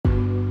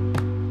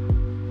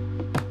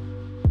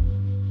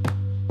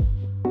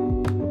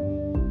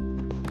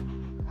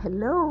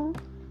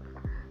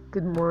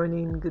Good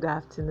morning, good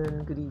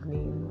afternoon, good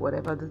evening,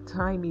 whatever the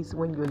time is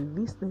when you're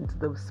listening to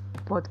this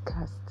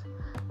podcast.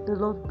 The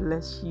Lord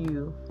bless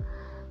you.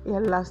 Yeah,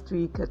 last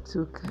week I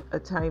took a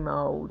time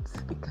out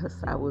because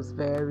I was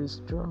very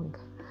strong.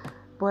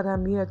 But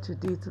I'm here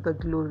today to the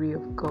glory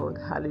of God.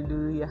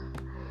 Hallelujah.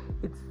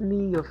 It's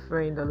me, your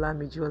friend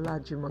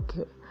Olamijola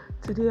Jumoke.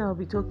 Today I'll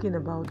be talking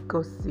about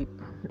gossip,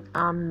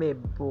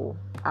 amebo,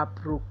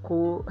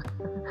 aproko,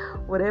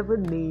 whatever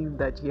name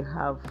that you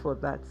have for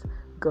that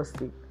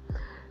gossip.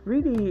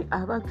 Really,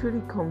 I've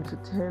actually come to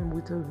terms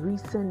with a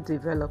recent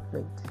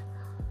development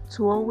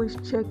to always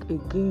check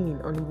again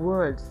on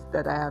words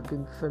that I have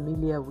been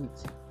familiar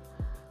with,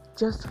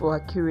 just for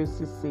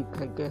accuracy's sake,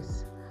 I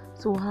guess.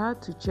 So I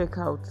had to check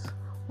out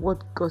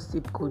what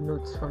gossip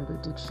connotes from the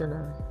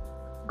dictionary.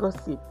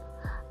 Gossip,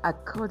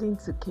 according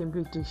to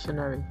Cambridge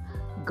Dictionary,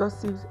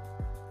 gossips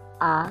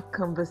are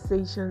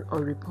conversation or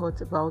reports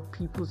about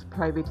people's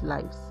private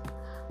lives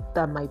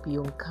that might be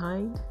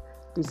unkind,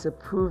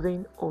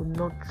 disapproving, or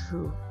not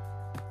true.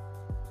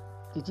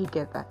 Did you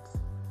get that?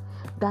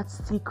 That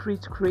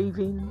secret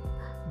craving,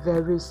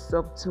 very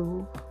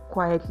subtle,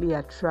 quietly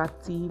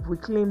attractive. We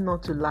claim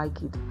not to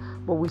like it,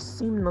 but we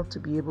seem not to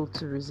be able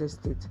to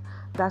resist it.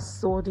 That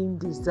sudden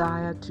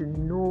desire to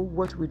know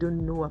what we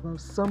don't know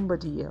about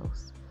somebody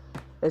else,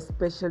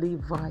 especially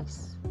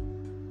vice,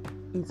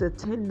 is a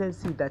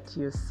tendency that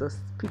you're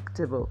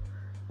susceptible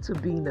to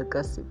being a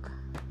gossip.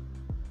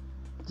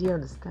 Do you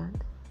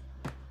understand?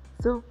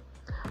 So,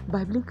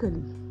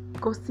 biblically,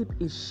 gossip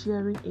is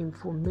sharing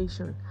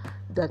information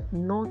that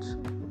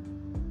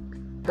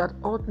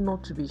ought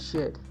not to be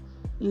shared.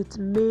 It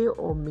may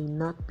or may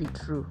not be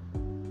true.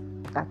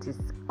 That is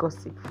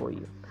gossip for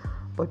you.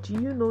 But do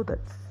you know that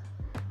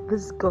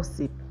this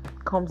gossip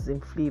comes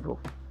in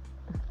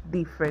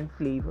different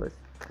flavors?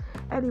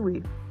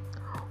 Anyway,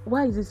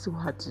 why is it so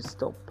hard to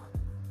stop?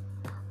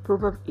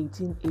 Proverbs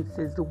 18:8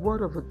 says, "The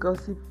word of a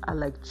gossip are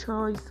like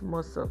choice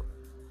morsel.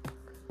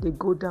 They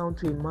go down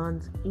to a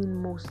man's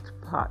inmost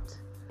part."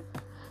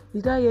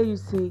 Did I hear you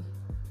say,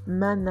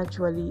 "Man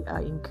naturally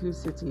are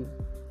inquisitive"?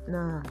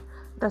 Nah,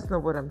 that's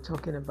not what I'm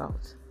talking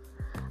about.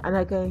 And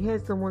I can hear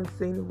someone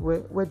saying,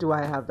 where do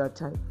I have that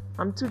time?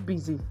 I'm too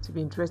busy to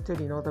be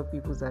interested in other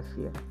people's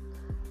affairs.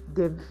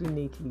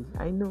 Definitely,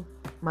 I know.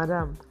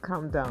 Madam,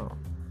 calm down.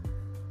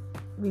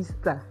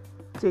 Mister,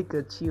 take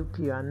a chill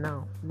pill and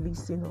now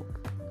listen up.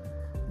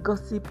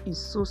 Gossip is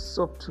so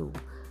subtle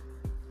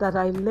that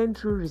I learned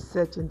through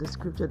research in the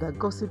scripture that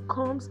gossip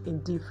comes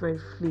in different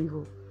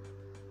flavors.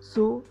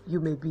 So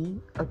you may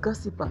be a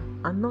gossiper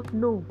and not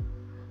know.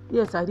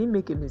 Yes, I didn't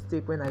make a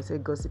mistake when I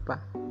said gossiper.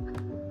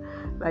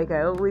 Like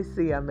I always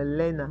say, I'm a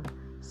learner,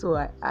 so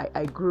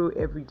I grow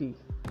every day.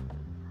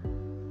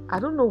 I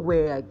don't know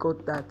where I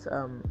got that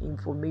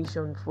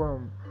information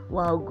from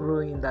while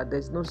growing, that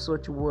there's no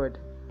such word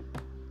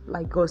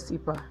like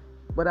gossiper.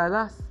 But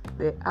alas,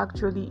 there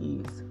actually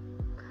is.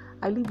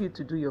 I leave you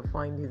to do your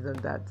findings on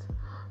that.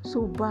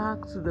 So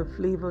back to the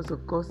flavors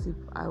of gossip,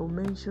 I will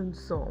mention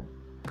some.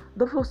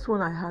 The first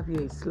one I have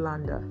here is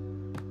slander.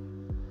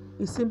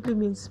 It simply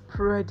means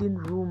spreading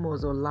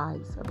rumors or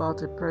lies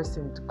about a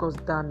person to cause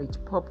damage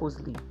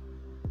purposely.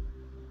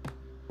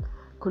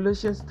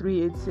 Colossians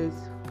 3:8 says,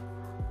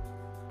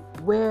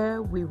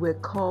 "Where we were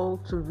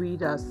called to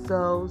rid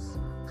ourselves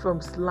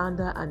from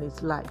slander and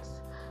its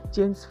likes."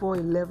 James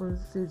 4:11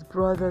 says,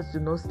 "Brothers, do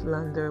not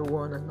slander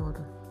one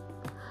another."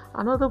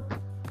 Another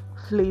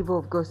flavor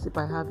of gossip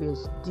I have here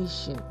is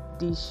dishing.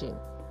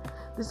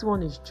 This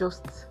one is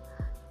just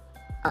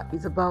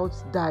it's about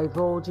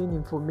divulging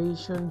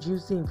information,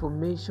 juicy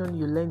information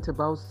you learnt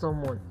about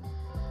someone.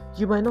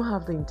 You might not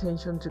have the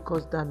intention to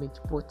cause damage,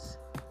 but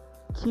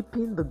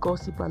keeping the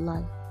gossip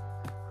alive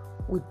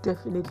would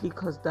definitely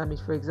cause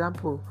damage. For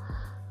example,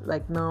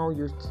 like now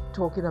you're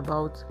talking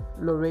about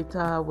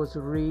Loretta was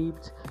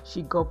raped,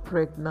 she got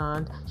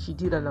pregnant, she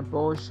did an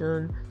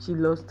abortion, she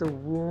lost a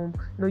womb.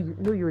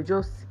 You're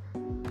just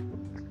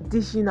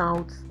dishing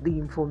out the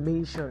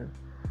information.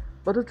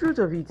 But the truth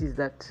of it is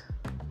that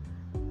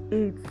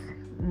it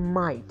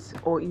might,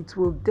 or it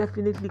will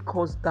definitely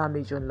cause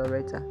damage on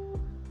Loretta,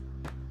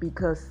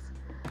 because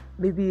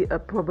maybe a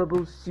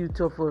probable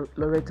suitor for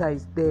Loretta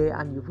is there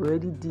and you've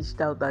already dished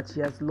out that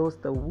she has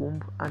lost a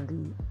womb, and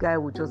the guy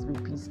will just be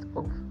pissed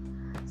off.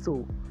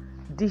 So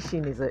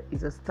dishing is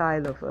a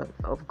style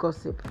of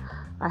gossip.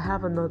 I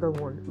have another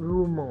one,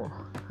 rumor.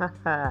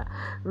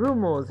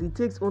 Rumors. It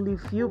takes only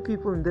few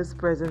people in this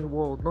present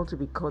world not to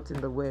be caught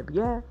in the web.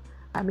 Yeah,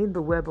 I mean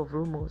the web of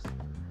rumors.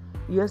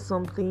 You hear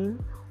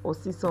something or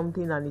see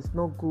something and it's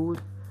not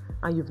good,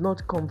 and you've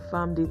not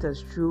confirmed it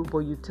as true, but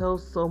you tell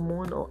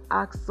someone or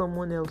ask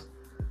someone else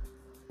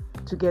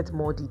to get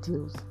more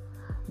details.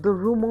 The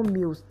rumor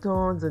mill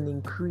turns and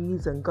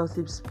increases and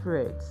gossip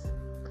spreads.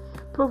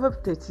 Proverbs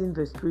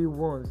 13:3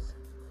 warns,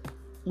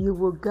 "He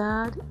will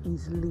guard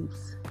his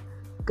lips,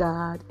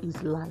 guard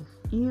his life."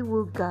 He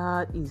will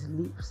guard his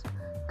lips,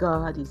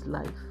 guard his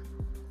life.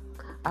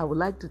 I would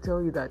like to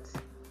tell you that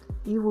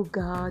he will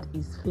guard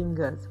his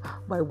fingers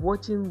by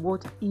watching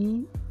what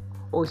he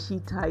or she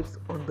types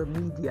on the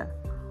media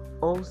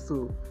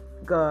also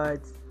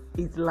guards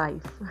his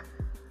life.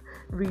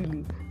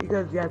 Really,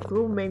 because there are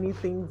so many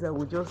things that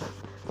we just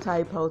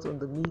type out on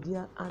the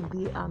media and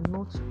they are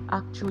not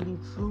actually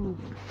true.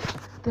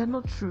 They're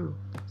not true.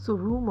 So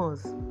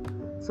rumors.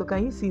 So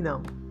can you see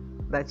now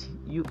that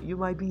you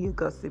might be a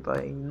gossiper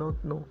and you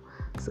not know?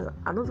 So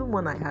another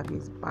one I have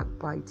is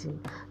backbiting.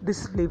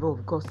 This flavor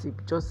of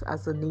gossip, just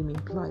as the name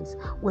implies,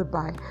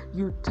 whereby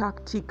you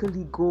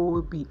tactically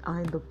go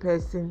behind the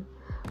person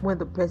when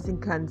the person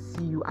can't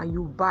see you and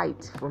you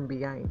bite from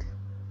behind.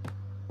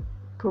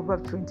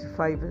 Proverbs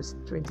 25 verse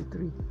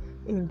 23.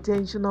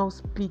 Intentional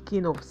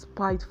speaking of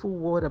spiteful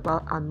word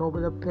about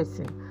another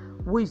person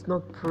who is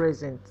not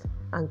present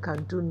and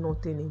can do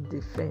nothing in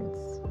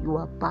defense. You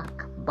are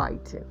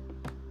backbiting.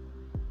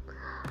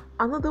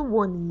 Another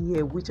one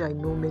here, which I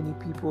know many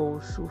people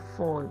also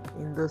fall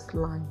in this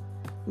line,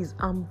 is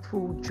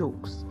harmful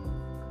jokes.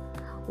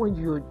 When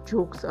your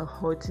jokes are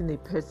hurting a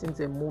person's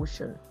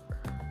emotion,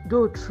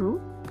 though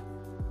true,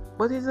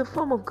 but it's a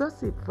form of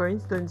gossip. For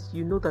instance,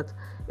 you know that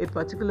a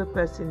particular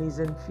person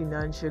isn't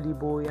financially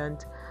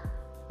buoyant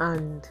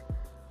and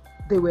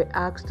they were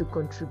asked to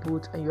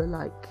contribute, and you're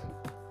like,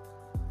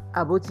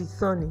 Aboti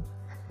Sonny,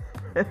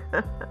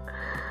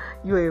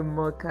 you're a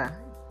mocker,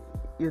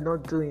 you're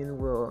not doing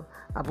well.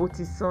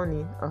 Aboti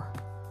Sonny,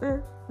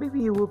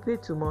 maybe you will pay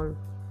tomorrow.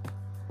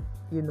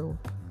 You know,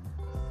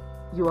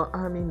 you are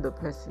harming the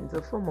person. It's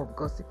a form of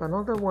gossip.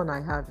 Another one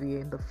I have here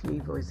in the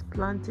flavor is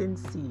planting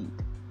seed.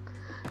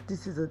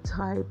 This is a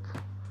type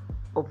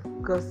of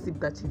gossip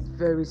that is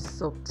very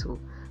subtle.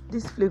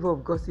 This flavor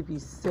of gossip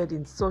is said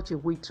in such a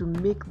way to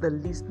make the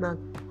listener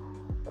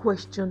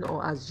question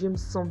or assume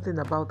something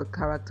about the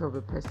character of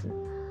a person.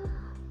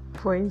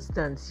 For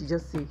instance, you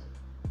just say,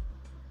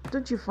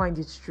 don't you find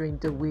it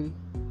strange the way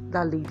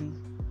that lady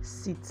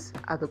sits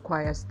at the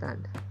choir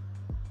stand?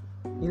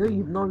 You know,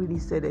 you've not really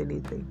said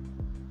anything,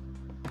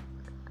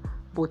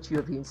 but you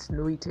have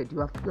insinuated, you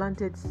have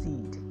planted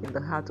seed in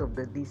the heart of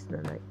the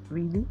listener. Like,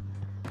 really?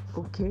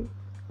 Okay,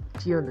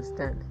 do you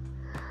understand?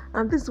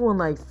 And this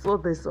one, I saw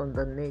this on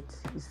the net.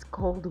 It's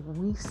called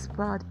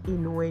whispered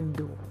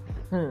innuendo.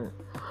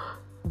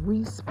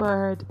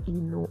 Whispered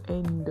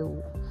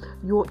innuendo.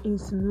 Your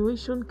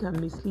insinuation can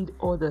mislead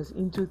others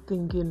into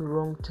thinking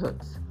wrong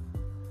thoughts.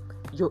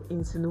 Your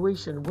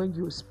insinuation when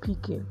you're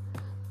speaking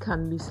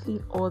can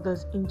mislead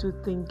others into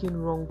thinking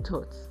wrong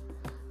thoughts.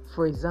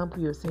 For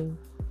example, you're saying,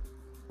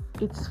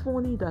 it's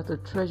funny that the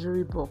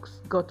treasury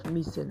box got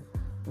missing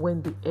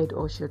when the head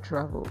usher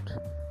traveled.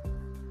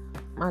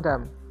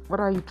 Madam, what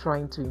are you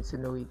trying to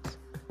insinuate?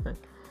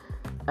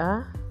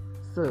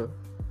 So,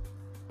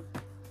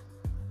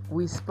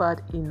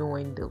 whispered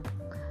innuendo.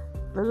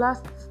 The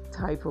last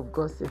type of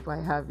gossip I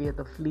have here,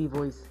 the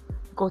flavor, is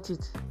got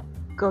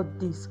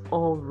this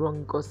all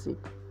wrong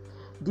gossip.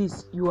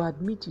 This, you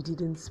admit you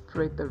didn't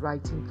spread the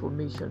right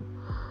information,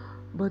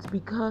 but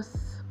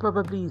because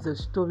probably it's a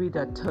story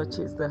that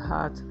touches the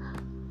heart,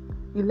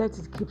 you let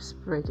it keep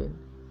spreading.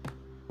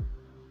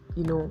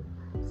 You know,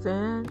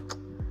 saying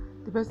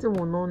the person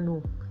will not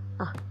know.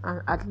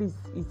 And at least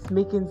it's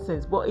making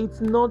sense, but it's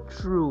not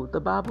true.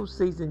 The Bible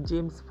says in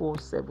James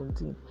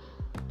 4:17,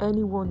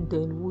 anyone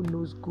then who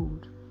knows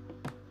good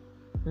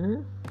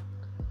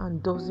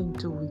and doesn't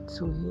do it,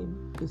 to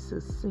him is a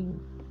sin.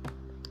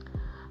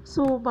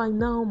 So by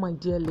now, my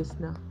dear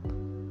listener,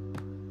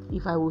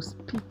 if I will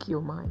speak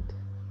your mind,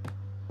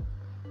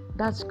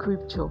 that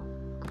scripture,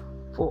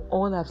 for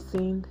all have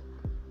sinned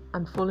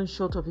and fallen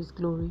short of his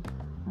glory,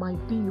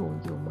 might be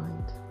on your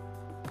mind.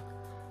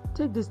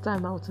 Take this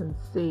time out and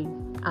say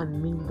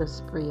and mean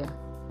this prayer.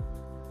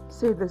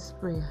 Say this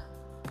prayer.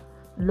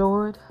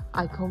 Lord,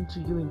 I come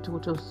to you in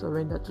total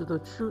surrender to the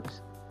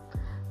truth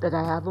that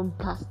I haven't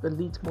passed the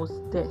litmus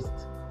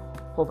test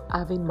of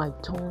having my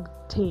tongue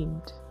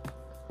tamed.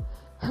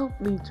 Help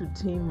me to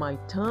tame my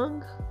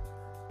tongue,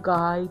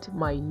 guide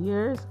my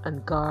ears,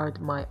 and guard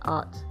my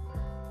heart.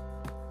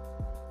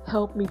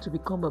 Help me to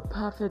become a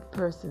perfect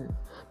person,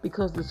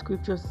 because the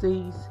scripture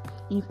says,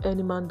 if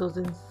any man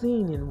doesn't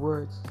sin in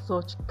words,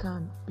 such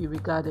can be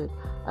regarded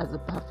as a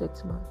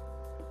perfect man.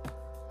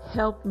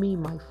 Help me,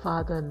 my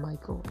Father and my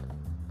God.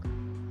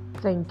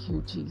 Thank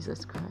you,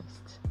 Jesus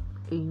Christ.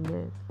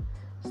 Amen.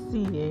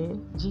 See,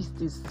 gist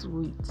is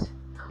sweet.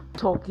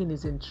 Talking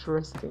is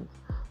interesting.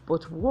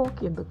 But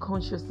walk in the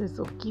consciousness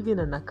of giving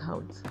an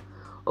account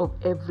of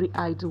every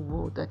idle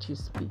word that you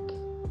speak.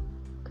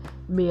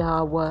 May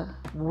our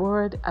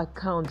word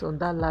account on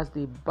that last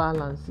day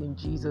balance in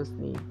Jesus'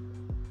 name.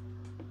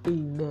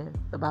 Amen.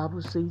 The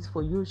Bible says,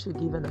 for you shall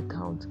give an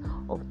account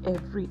of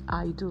every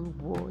idle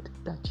word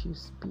that you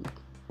speak.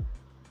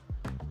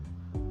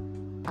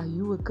 Are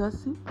you a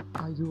gossip?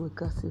 Are you a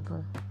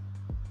gossiper?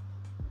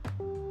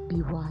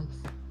 Be wise.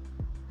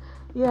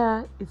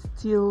 Yeah, it's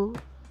still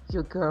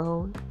your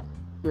girl,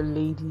 your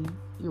lady,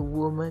 your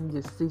woman,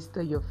 your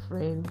sister, your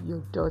friend, your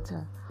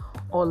daughter,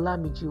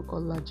 Olamiju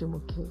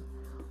Olajumoke,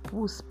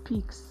 who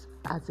speaks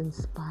as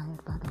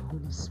inspired by the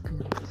Holy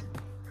Spirit.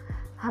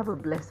 Have a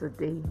blessed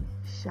day.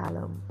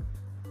 Shalom.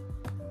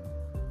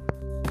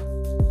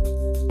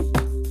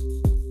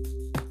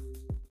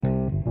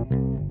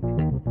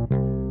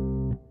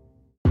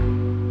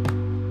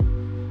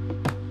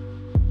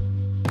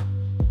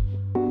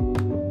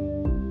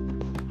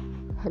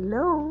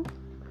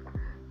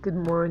 Good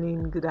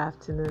morning, good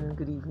afternoon,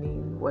 good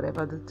evening,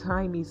 whatever the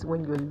time is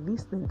when you're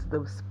listening to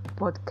this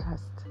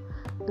podcast.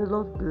 The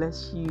Lord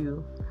bless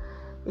you.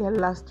 Yeah,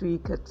 last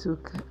week I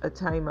took a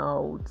time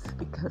out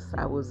because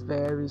I was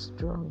very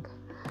strong.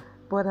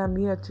 But I'm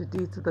here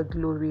today to the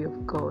glory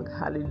of God.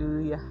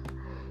 Hallelujah.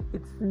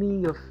 It's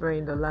me, your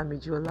friend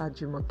Olamijola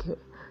Jumoke.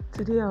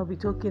 Today I'll be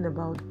talking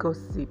about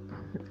gossip,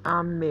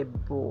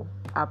 amebo,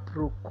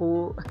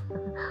 aproko,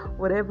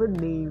 whatever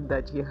name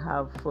that you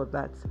have for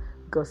that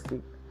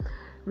gossip.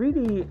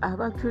 Really,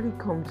 I've actually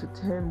come to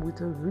terms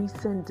with a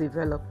recent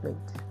development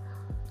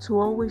to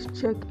always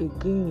check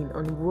again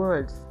on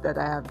words that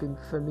I have been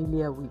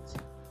familiar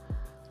with,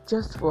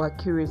 just for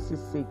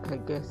accuracy's sake, I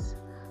guess.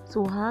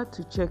 So I had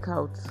to check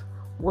out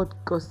what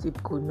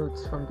gossip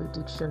connotes from the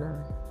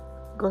dictionary.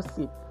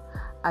 Gossip,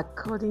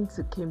 according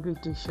to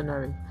Cambridge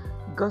Dictionary,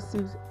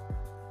 gossips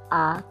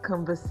are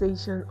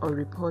conversation or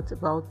reports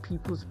about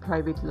people's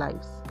private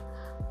lives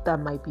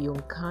that might be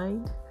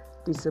unkind,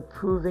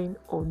 disapproving,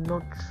 or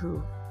not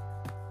true.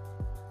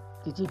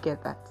 Did you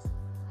get that?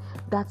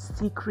 That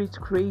secret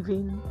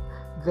craving,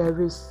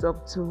 very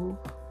subtle,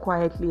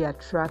 quietly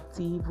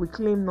attractive. We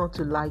claim not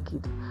to like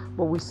it,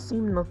 but we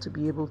seem not to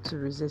be able to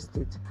resist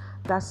it.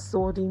 That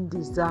sudden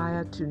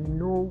desire to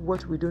know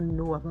what we don't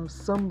know about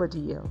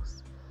somebody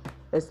else,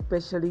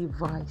 especially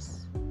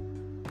vice,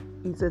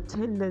 is a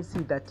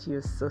tendency that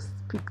you're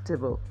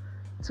susceptible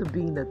to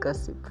being a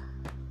gossip.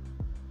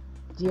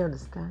 Do you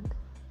understand?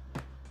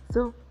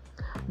 So,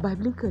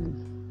 biblically,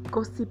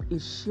 gossip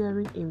is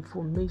sharing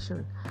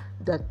information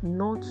that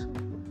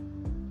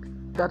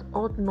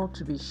ought not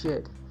to be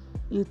shared.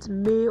 It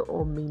may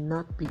or may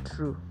not be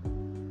true.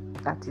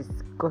 That is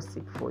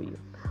gossip for you.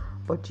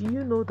 But do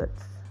you know that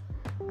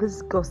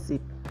this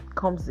gossip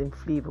comes in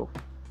flavor,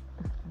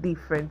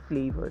 different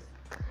flavors?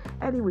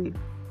 Anyway,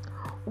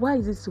 why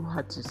is it so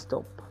hard to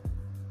stop?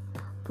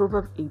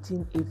 Proverbs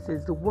 18:8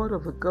 says, "The word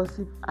of a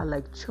gossip are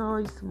like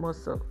choice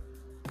muscle.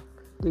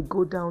 They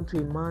go down to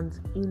a man's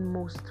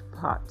inmost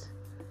part."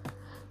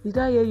 Did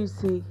I hear you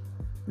say,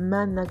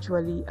 "Man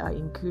naturally are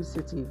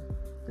inquisitive"?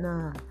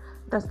 Nah,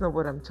 that's not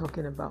what I'm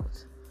talking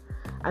about.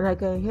 And I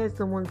can hear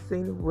someone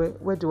saying,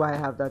 where do I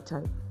have that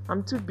time?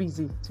 I'm too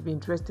busy to be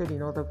interested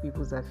in other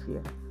people's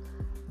affairs.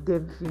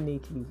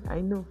 Definitely,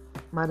 I know.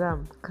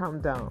 Madam, calm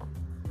down.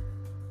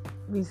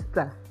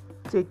 Mister,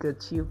 take a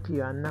chill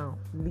pill and now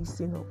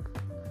listen up.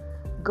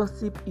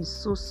 Gossip is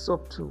so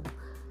subtle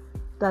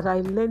that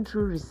I learned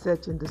through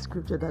research in the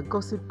scripture that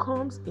gossip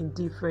comes in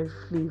different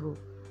flavor.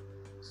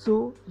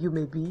 So you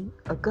may be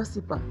a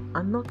gossiper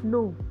and not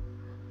know.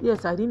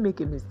 Yes, I didn't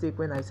make a mistake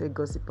when I said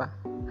gossiper.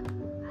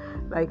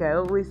 Like I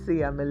always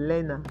say, I'm a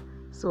learner,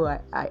 so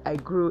I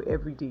grow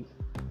every day.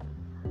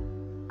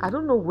 I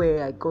don't know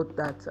where I got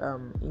that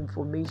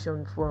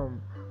information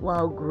from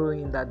while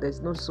growing, that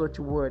there's no such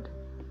word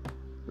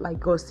like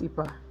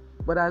gossiper.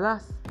 But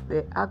alas,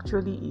 there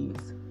actually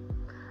is.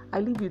 I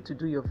leave you to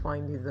do your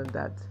findings on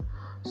that.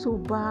 So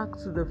back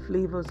to the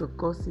flavors of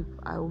gossip,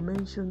 I will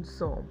mention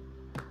some.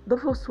 The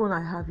first one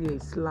I have here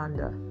is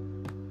slander.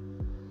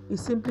 It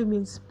simply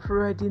means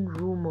spreading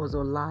rumors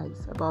or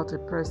lies about a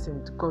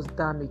person to cause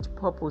damage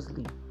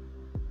purposely.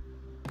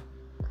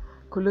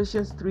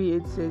 Colossians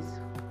 3:8 says,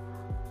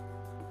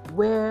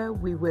 "Where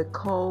we were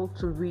called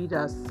to rid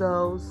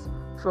ourselves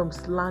from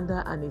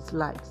slander and its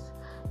likes."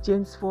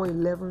 James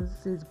 4:11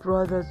 says,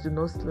 "Brothers, do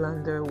not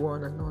slander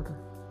one another."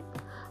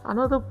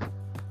 Another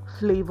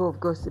flavor of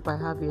gossip I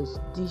have here is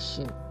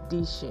dishing.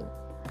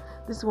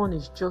 This one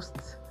is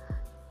just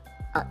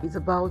it's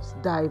about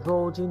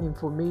divulging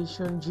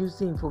information,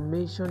 juicy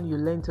information you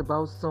learnt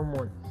about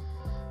someone.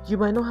 You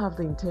might not have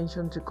the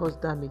intention to cause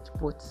damage,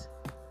 but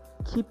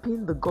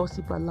keeping the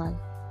gossip alive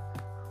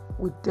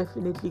would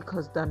definitely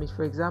cause damage.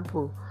 For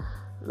example,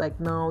 like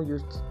now you're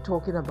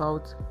talking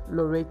about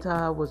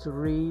Loretta was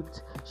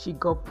raped, she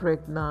got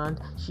pregnant,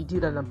 she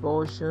did an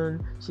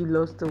abortion, she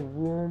lost a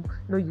womb.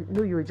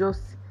 You're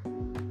just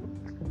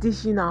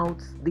dishing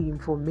out the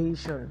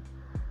information.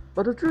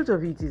 But the truth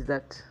of it is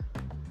that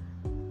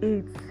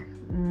it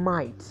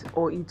might,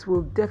 or it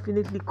will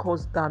definitely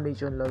cause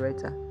damage on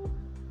Loretta,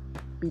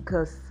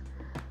 because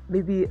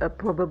maybe a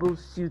probable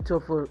suitor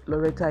for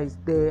Loretta is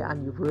there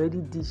and you've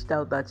already dished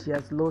out that she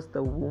has lost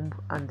the womb,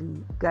 and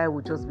the guy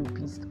will just be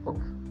pissed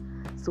off.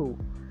 So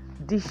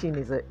dishing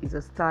is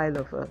a style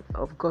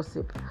of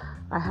gossip.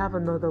 I have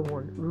another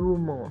one,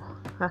 rumor.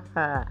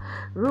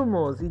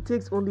 Rumors. It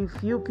takes only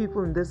few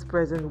people in this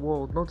present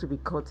world not to be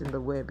caught in the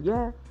web.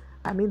 Yeah,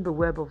 I mean the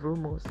web of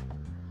rumors.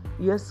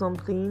 You hear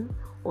something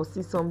or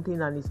see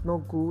something and it's not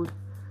good,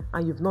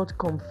 and you've not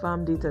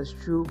confirmed it as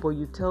true, but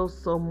you tell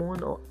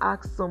someone or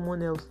ask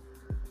someone else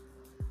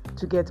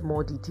to get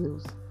more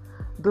details.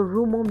 The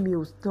rumor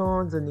mill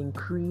turns and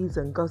increases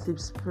and gossip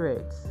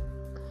spreads.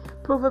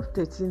 Proverbs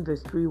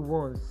 13:3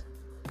 warns,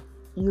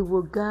 "He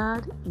will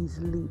guard his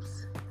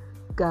lips,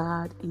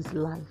 guard his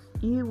life."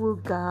 He will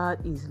guard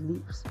his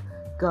lips,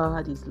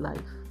 guard his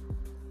life.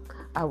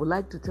 I would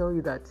like to tell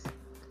you that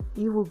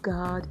he will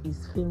guard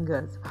his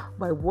fingers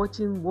by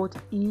watching what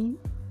he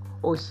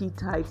or she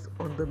types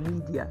on the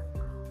media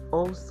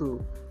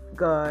also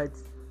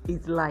guards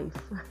his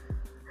life.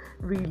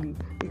 Really,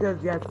 because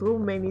there are so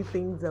many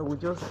things that we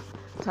just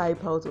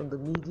type out on the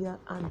media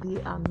and they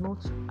are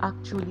not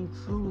actually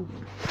true.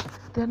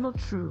 They're not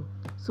true.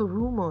 So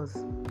rumors.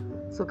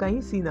 So can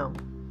you see now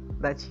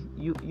that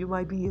you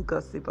might be a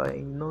gossiper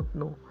and you not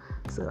know?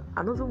 So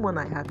another one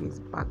I have is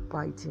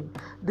backbiting.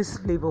 This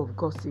flavor of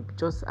gossip,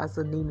 just as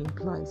the name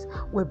implies,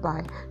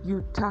 whereby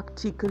you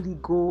tactically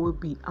go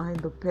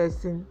behind the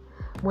person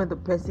when the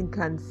person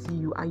can't see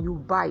you and you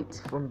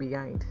bite from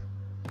behind.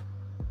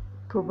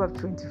 Proverbs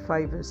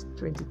 25 verse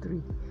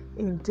 23.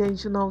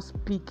 Intentional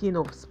speaking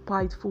of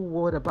spiteful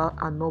word about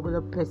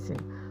another person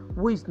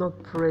who is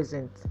not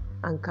present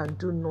and can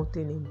do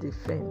nothing in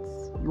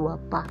defense. You are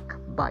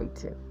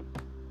backbiting.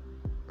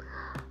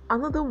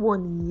 Another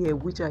one here,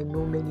 which I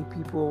know many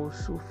people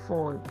also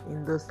fall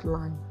in this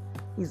line,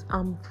 is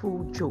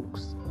harmful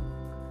jokes.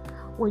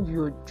 When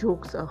your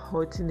jokes are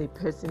hurting a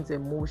person's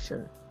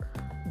emotion,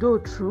 though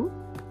true,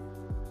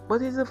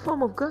 but it's a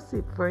form of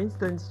gossip. For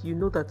instance, you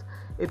know that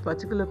a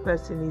particular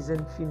person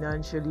isn't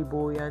financially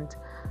buoyant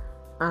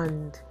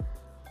and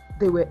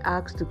they were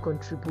asked to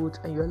contribute,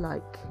 and you're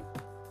like,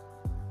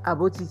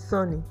 about it,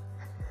 Sonny.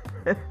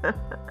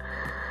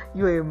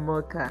 You're a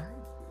mocker.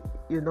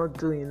 You're not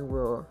doing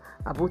well.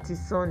 About it,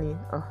 Sonny.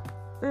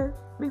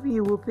 Maybe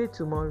you will pay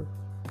tomorrow.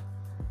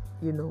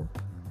 You know,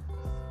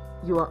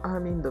 you are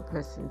harming the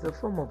person. It's a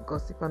form of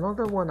gossip.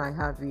 Another one I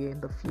have here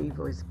in the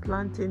flavor is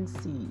planting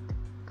seed.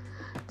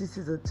 This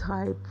is a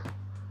type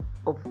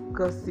of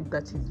gossip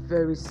that is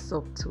very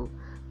subtle.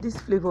 This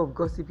flavor of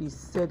gossip is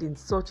said in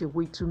such a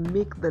way to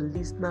make the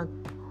listener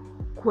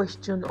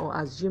question or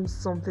assume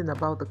something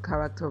about the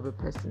character of a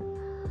person.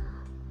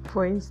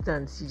 For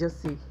instance, you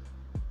just say,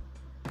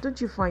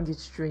 don't you find it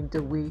strange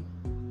the way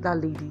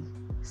that lady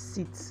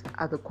sits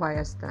at the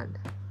choir stand?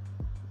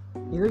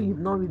 You know, you've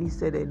not really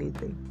said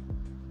anything,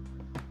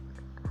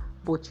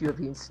 but you have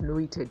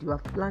insinuated, you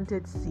have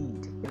planted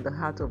seed in the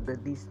heart of the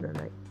listener.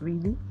 Like,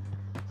 really?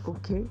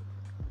 Okay,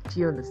 do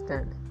you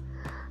understand?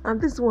 And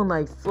this one,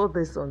 I saw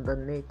this on the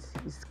net,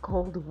 is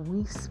called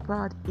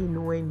whispered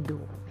innuendo.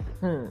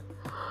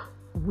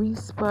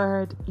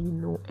 Whispered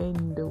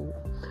innuendo.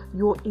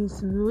 Your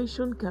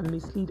insinuation can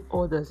mislead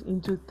others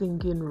into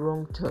thinking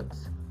wrong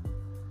thoughts.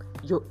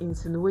 Your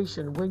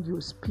insinuation when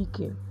you're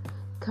speaking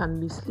can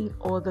mislead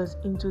others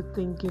into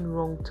thinking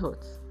wrong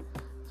thoughts.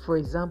 For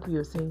example,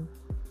 you're saying,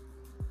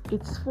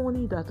 it's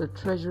funny that the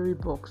treasury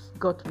box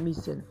got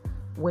missing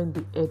when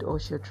the head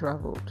usher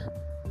traveled.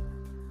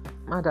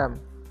 Madam,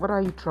 what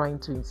are you trying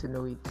to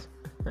insinuate?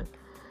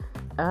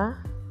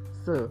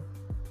 So,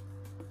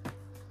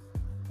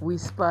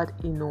 whispered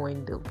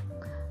innuendo.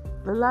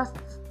 The last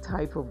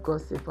type of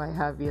gossip I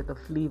have here, the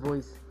flavor,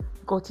 is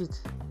got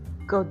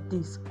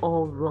this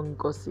all wrong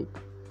gossip.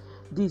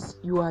 This,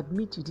 you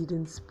admit you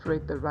didn't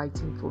spread the right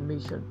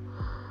information,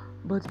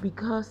 but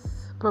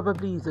because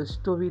probably it's a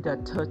story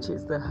that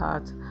touches the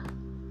heart,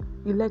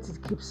 you let it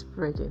keep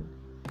spreading.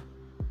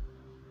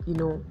 You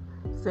know,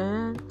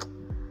 saying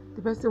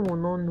the person will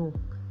not know.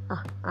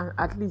 And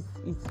at least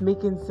it's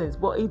making sense,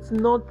 but it's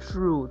not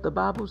true. The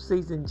Bible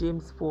says in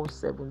James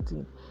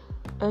 4:17,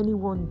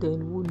 anyone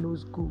then who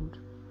knows good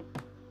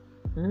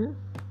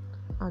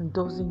and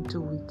doesn't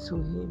do it, to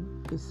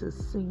him is a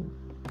sin.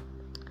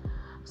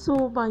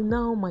 So by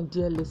now, my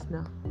dear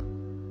listener,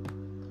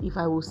 if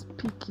I will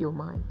speak your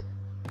mind,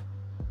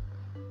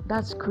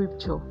 that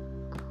scripture,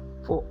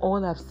 for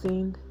all have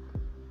sinned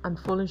and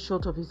fallen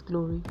short of his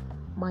glory,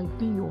 might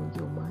be on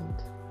your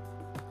mind.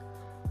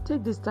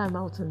 Take this time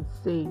out and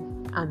say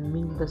and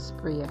mean this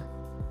prayer.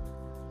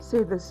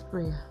 Say this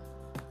prayer.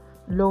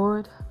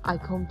 Lord, I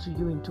come to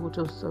you in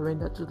total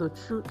surrender to the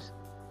truth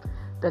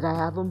that I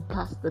haven't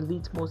passed the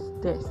litmus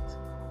test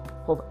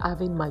of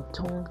having my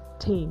tongue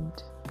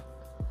tamed.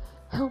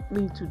 Help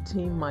me to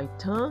tame my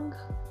tongue,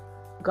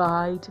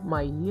 guide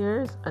my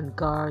ears, and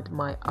guard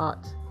my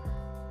heart.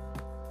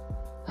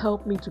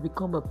 Help me to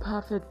become a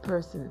perfect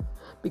person,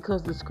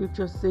 because the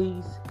scripture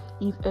says,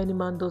 if any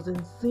man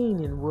doesn't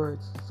sin in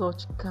words,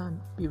 such can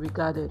be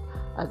regarded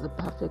as a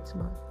perfect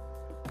man.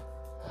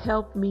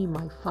 Help me,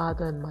 my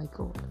Father and my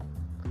God.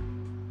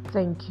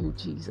 Thank you,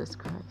 Jesus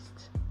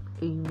Christ.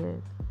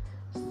 Amen.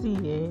 See,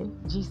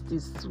 gist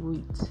is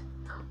sweet.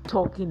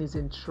 Talking is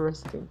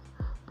interesting.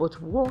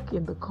 But walk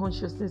in the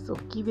consciousness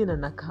of giving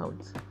an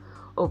account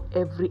of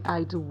every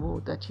idle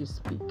word that you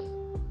speak.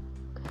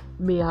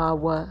 May our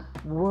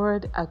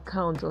word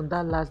account on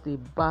that last day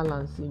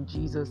balance in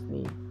Jesus'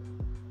 name.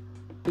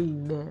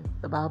 Amen.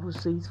 The Bible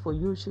says, for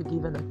you shall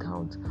give an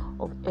account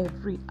of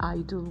every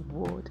idle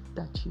word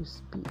that you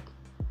speak.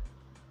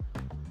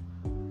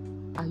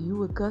 Are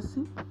you a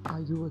gossip? Are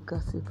you a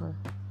gossiper?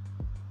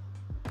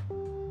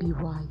 Be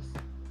wise.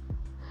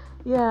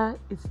 Yeah,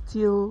 it's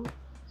still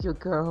your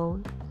girl,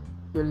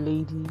 your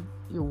lady,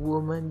 your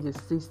woman, your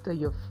sister,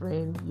 your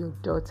friend, your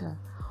daughter,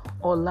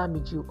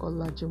 Olamiju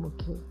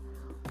Olajumoke,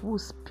 who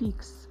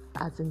speaks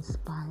as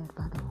inspired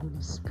by the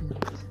Holy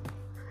Spirit.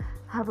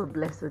 Have a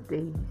blessed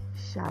day.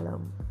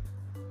 Shalom.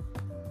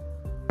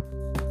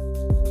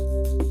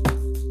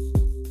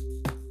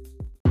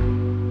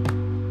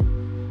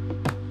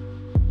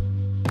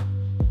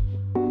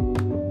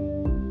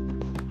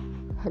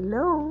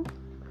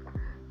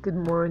 Good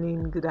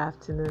morning, good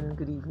afternoon,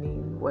 good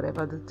evening,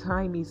 whatever the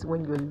time is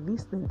when you're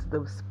listening to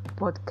this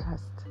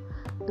podcast.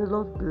 The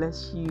Lord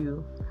bless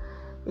you.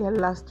 Yeah,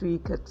 last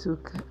week I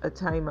took a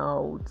time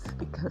out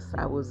because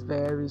I was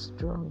very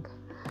strong.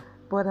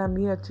 But I'm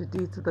here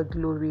today to the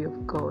glory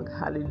of God.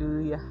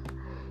 Hallelujah.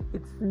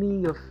 It's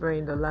me, your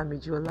friend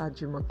Olamijola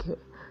Jumoke.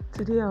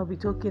 Today I'll be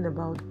talking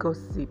about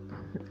gossip,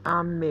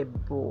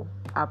 amebo,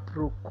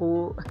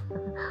 aproko,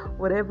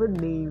 whatever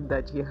name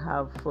that you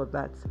have for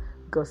that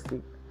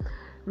gossip.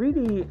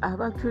 Really,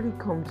 I've actually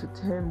come to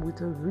terms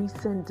with a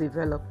recent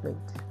development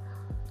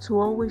to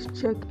always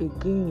check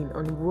again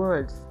on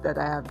words that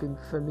I have been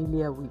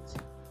familiar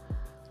with,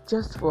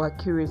 just for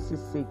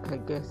accuracy's sake, I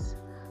guess.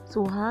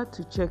 So I had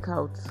to check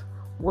out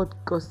what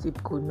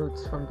gossip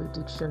connotes from the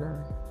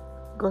dictionary.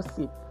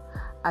 Gossip,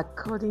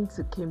 according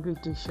to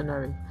Cambridge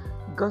Dictionary,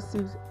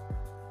 gossips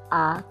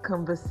are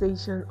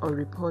conversation or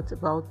reports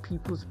about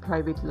people's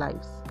private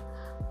lives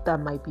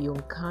that might be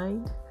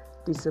unkind,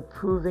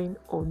 disapproving,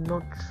 or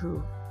not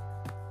true.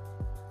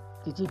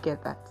 Did you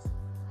get that?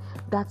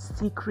 That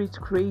secret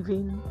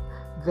craving,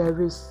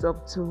 very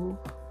subtle,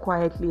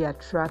 quietly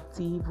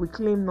attractive. We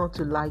claim not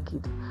to like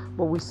it,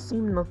 but we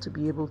seem not to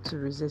be able to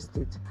resist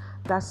it.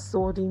 That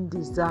sudden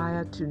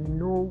desire to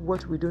know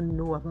what we don't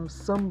know about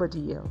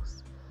somebody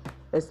else,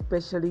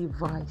 especially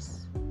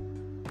vice,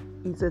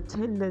 is a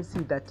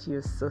tendency that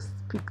you're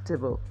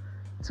susceptible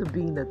to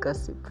being a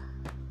gossip.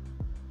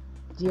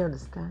 Do you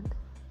understand?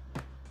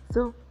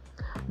 So,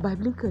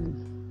 biblically,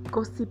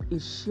 gossip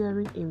is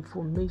sharing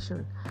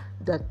information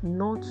that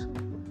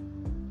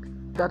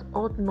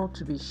ought not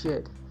to be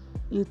shared.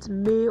 It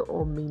may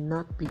or may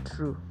not be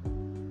true.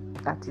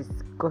 That is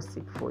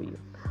gossip for you.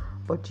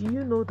 But do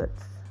you know that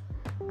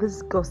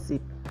this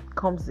gossip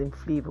comes in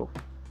flavor,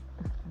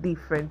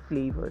 different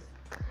flavors?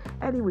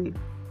 Anyway,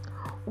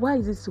 why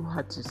is it so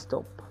hard to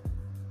stop?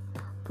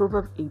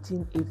 Proverbs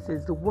 18:8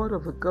 says, "The word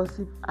of a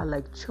gossip are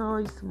like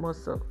choice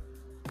muscle.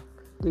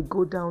 They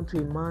go down to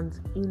a man's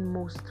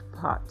inmost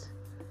part."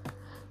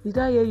 Did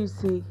I hear you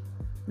say,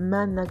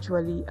 "Man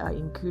naturally are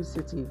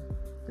inquisitive"?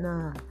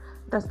 Nah,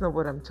 that's not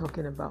what I'm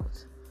talking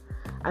about.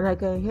 And I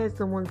can hear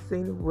someone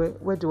saying,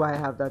 where do I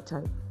have that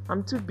time?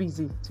 I'm too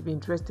busy to be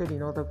interested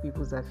in other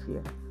people's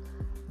affairs.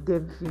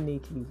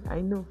 Definitely,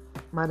 I know.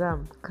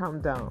 Madam, calm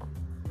down.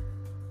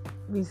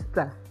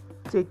 Mister,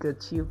 take a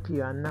chill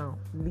pill and now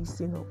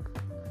listen up.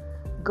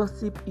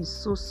 Gossip is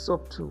so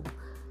subtle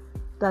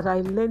that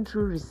I learned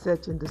through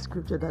research in the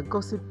scripture that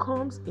gossip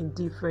comes in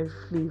different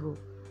flavor.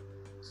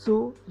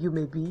 So you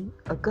may be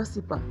a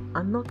gossiper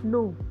and not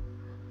know.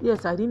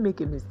 Yes, I didn't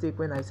make a mistake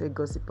when I said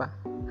gossiper.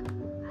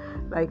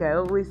 Like I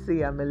always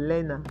say, I'm a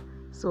learner,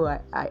 so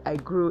I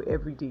grow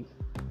every day.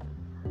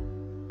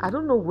 I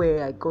don't know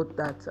where I got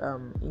that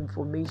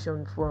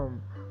information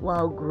from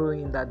while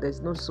growing, that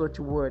there's no such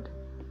word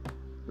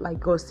like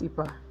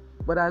gossiper.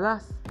 But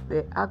alas,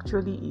 there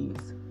actually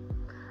is.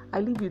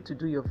 I leave you to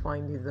do your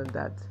findings on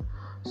that.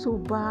 So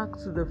back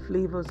to the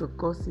flavors of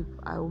gossip,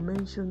 I'll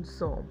mention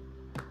some.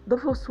 The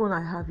first one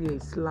I have here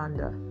is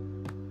slander.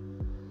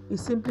 It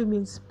simply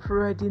means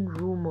spreading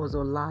rumors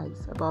or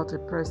lies about a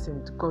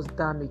person to cause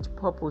damage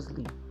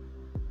purposely.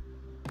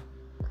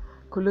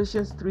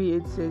 Colossians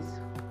 3:8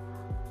 says,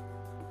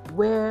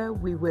 "Where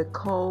we were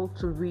called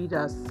to rid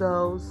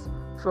ourselves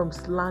from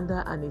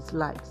slander and its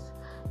likes."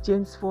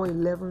 James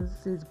 4:11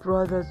 says,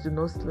 "Brothers, do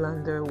not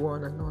slander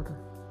one another."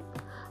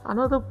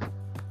 Another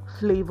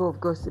flavor of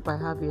gossip I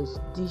have here is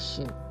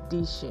dishing.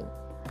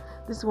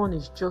 This one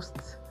is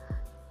just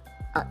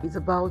it's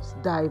about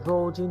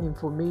divulging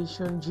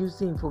information,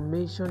 juicy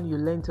information you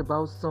learnt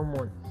about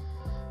someone.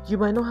 You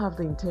might not have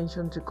the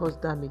intention to cause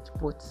damage,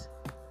 but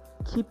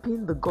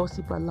keeping the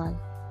gossip alive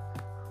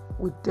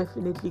would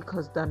definitely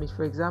cause damage.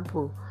 For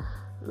example,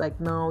 like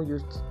now you're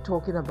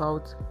talking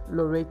about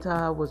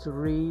Loretta was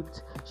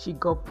raped, she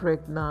got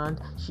pregnant,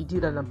 she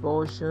did an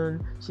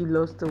abortion, she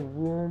lost a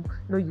womb.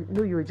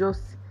 You're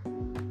just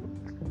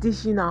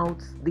dishing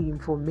out the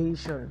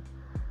information.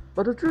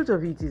 But the truth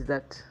of it is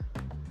that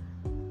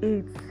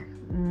it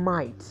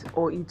might,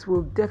 or it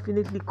will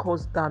definitely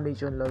cause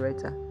damage on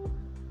Loretta,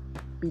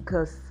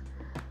 because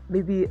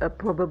maybe a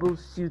probable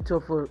suitor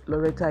for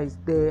Loretta is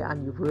there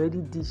and you've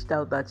already dished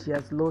out that she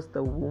has lost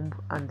a womb,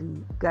 and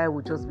the guy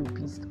will just be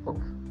pissed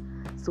off.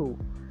 So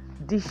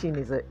dishing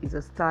is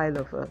a style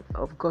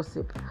of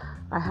gossip.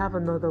 I have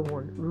another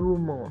one,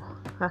 rumor.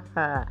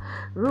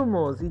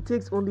 Rumors. It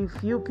takes only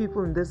few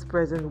people in this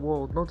present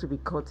world not to be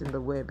caught in the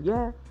web.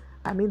 Yeah,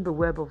 I mean the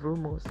web of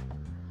rumors.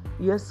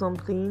 You hear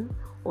something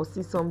or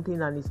see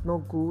something and it's not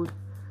good,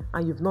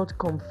 and you've not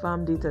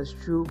confirmed it as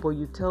true, but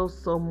you tell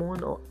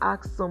someone or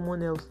ask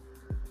someone else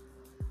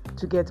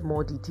to get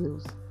more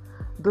details.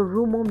 The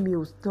rumor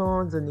mill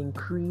turns and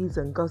increases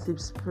and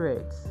gossip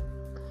spreads.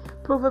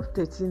 Proverbs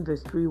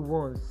 13:3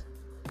 warns,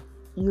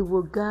 "He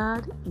will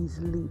guard his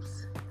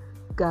lips,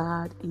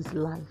 guard his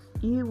life."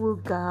 He will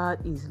guard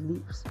his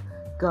lips,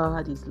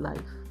 guard his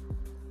life.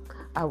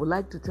 I would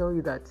like to tell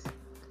you that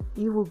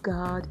he will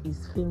guard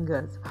his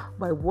fingers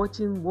by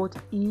watching what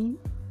he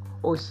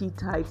or she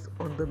types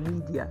on the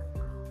media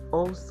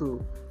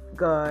also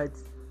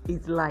guards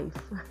his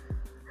life.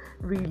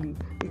 Really,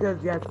 because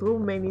there are so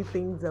many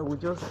things that we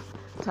just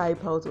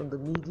type out on the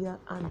media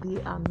and they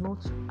are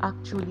not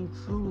actually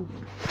true.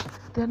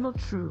 They're not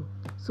true.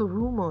 So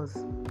rumors.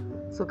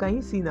 So can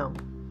you see now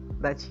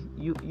that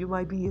you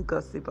might be a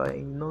gossiper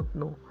and you not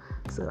know?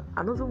 So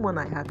another one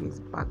I have is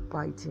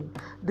backbiting.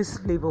 This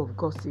flavor of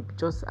gossip,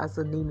 just as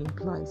the name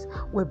implies,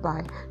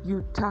 whereby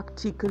you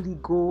tactically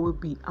go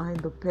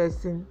behind the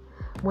person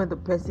when the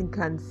person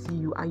can't see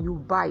you and you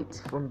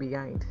bite from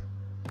behind.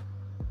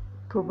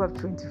 Proverbs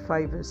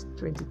 25 verse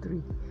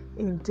 23.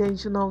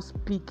 Intentional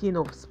speaking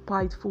of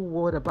spiteful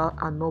word about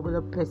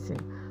another person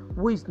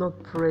who is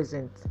not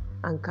present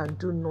and can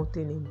do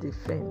nothing in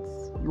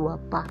defense. You are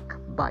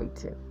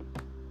backbiting.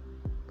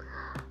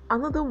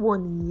 Another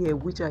one here,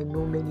 which I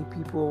know many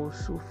people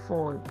also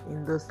fall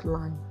in this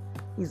line,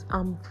 is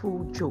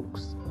harmful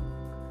jokes.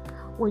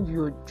 When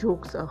your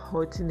jokes are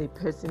hurting a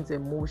person's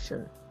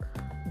emotion,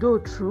 though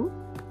true,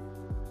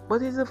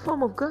 but it's a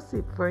form of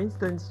gossip. For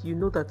instance, you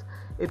know that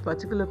a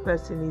particular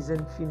person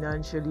isn't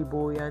financially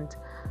buoyant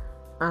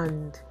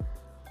and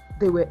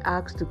they were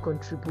asked to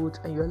contribute,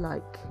 and you're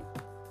like,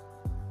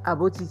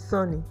 about it,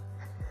 Sonny.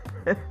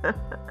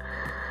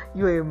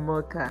 You're a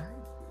mocker.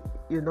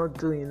 You're not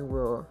doing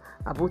well.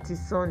 About it,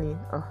 Sonny.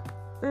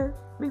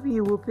 Maybe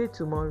you will pay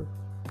tomorrow.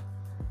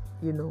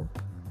 You know,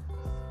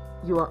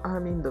 you are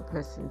harming the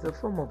person. It's a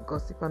form of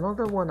gossip.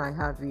 Another one I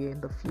have here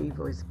in the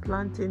flavor is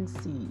planting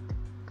seed.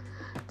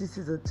 This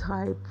is a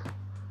type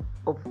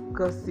of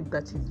gossip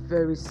that is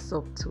very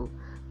subtle.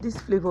 This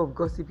flavor of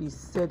gossip is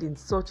said in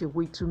such a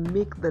way to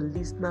make the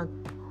listener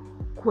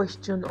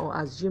question or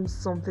assume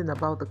something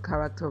about the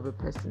character of a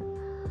person.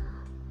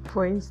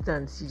 For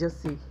instance, you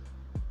just say,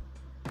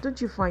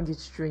 don't you find it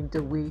strange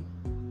the way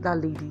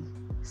that lady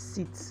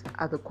sits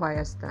at the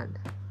choir stand?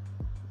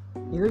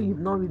 You know, you've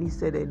not really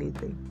said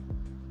anything,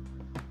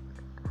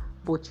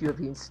 but you have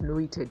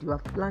insinuated, you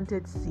have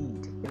planted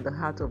seed in the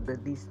heart of the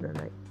listener.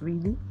 Like,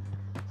 really?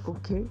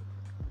 Okay,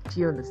 do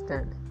you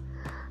understand?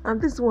 And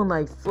this one,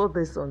 I saw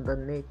this on the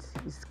net,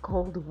 is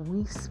called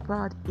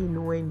whispered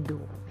innuendo.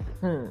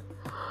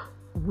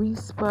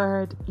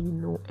 Whispered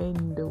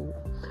innuendo.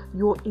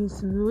 Your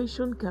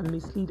insinuation can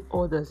mislead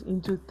others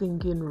into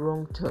thinking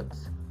wrong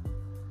thoughts.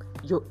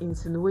 Your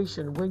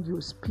insinuation when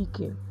you're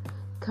speaking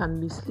can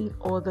mislead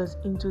others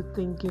into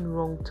thinking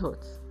wrong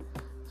thoughts.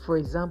 For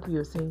example,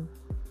 you're saying,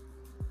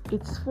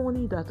 it's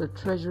funny that the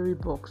treasury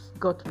box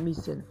got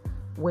missing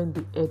when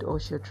the head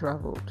usher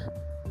traveled.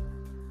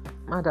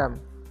 Madam,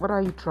 what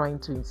are you trying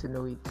to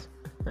insinuate?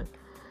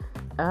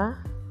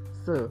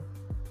 So,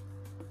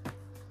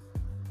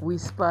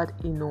 whispered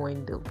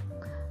innuendo.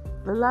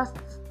 The last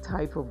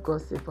type of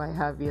gossip I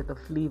have here, the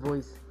flavor,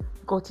 is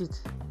got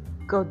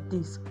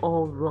this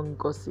all wrong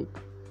gossip.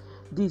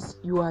 This,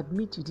 you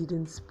admit you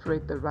didn't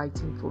spread the right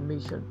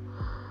information,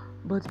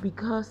 but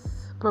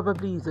because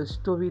probably it's a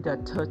story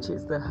that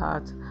touches the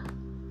heart,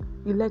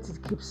 you let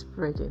it keep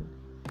spreading.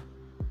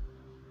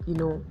 You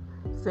know,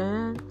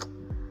 saying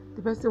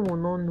the person will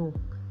not know.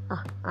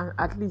 And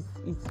at least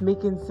it's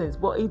making sense,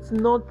 but it's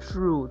not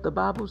true. The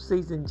Bible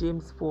says in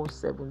James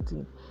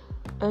 4:17,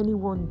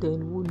 anyone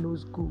then who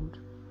knows good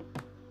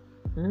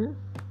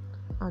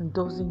and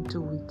doesn't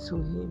do it, to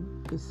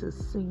him is a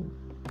sin.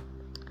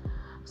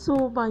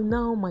 So by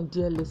now, my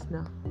dear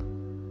listener,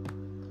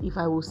 if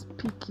I will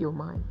speak your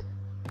mind,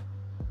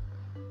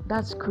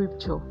 that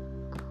scripture,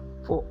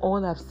 for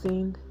all have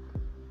sinned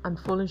and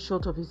fallen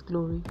short of his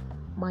glory,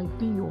 might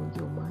be on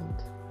your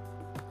mind.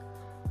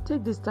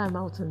 Take this time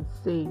out and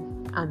say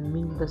and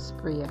mean this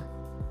prayer.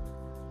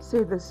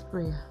 Say this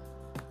prayer.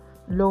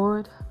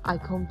 Lord, I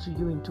come to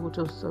you in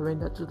total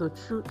surrender to the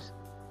truth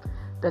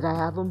that I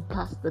haven't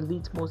passed the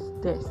litmus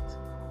test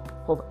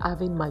of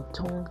having my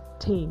tongue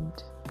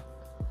tamed.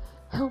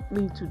 Help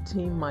me to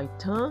tame my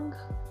tongue,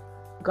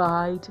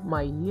 guide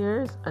my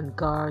ears, and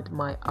guard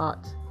my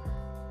heart.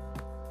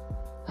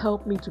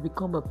 Help me to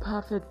become a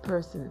perfect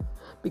person,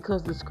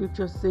 because the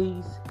scripture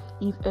says,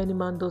 if any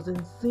man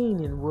doesn't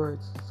sin in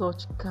words,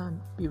 such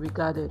can be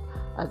regarded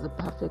as a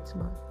perfect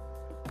man.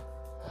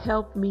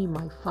 Help me,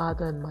 my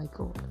Father and my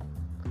God.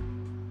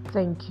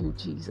 Thank you,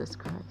 Jesus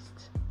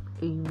Christ.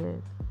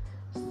 Amen.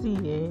 See,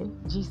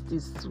 gist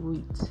is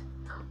sweet.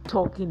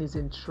 Talking is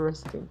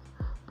interesting.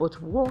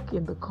 But walk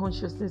in the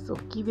consciousness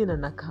of giving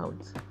an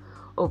account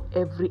of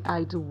every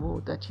idle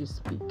word that you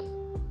speak.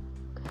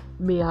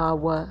 May our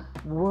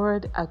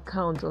word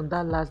account on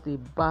that last day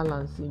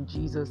balance in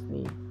Jesus'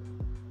 name.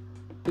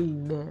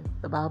 Amen.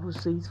 The Bible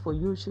says, for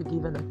you shall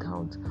give an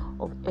account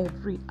of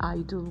every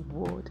idle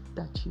word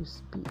that you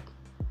speak.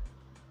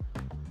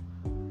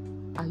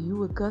 Are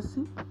you a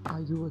gossip?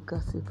 Are you a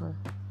gossiper?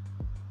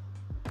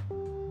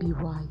 Be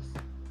wise.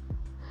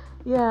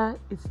 Yeah,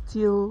 it's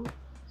still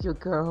your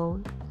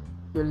girl,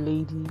 your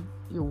lady,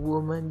 your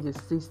woman, your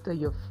sister,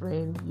 your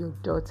friend, your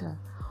daughter,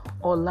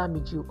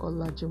 Olamiju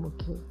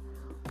Olajumoke,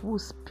 who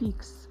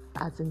speaks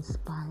as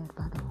inspired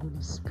by the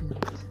Holy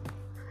Spirit.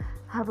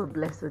 Have a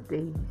blessed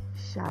day.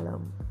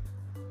 Shalom.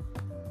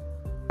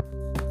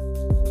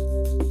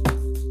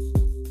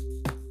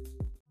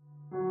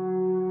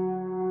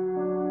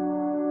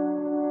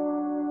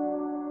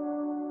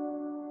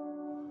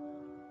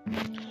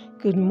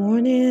 Good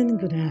morning,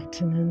 good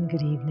afternoon,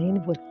 good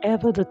evening,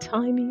 whatever the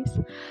time is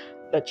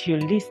that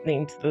you're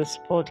listening to this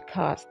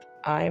podcast.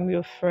 I am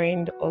your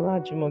friend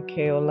Olajumoke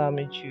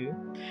Olamiju,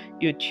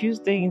 your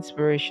Tuesday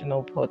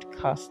inspirational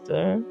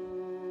podcaster.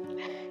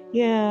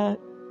 Yeah,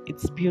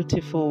 it's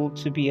beautiful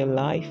to be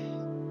alive.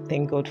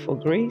 Thank God for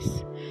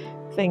grace.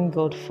 Thank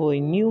God for a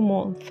new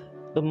month.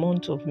 The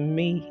month of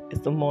May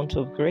is the month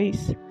of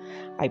grace.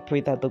 I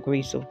pray that the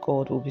grace of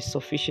God will be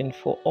sufficient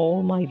for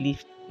all my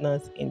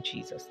listeners in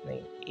Jesus'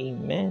 name.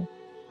 Amen.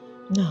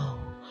 Now,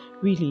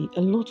 really,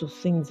 a lot of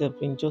things have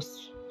been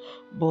just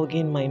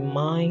bugging my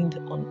mind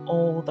on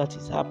all that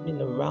is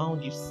happening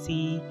around. You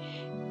see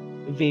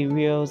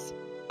various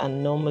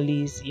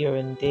anomalies here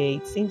and there.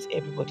 It seems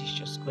everybody's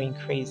just going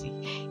crazy.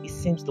 It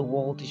seems the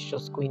world is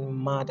just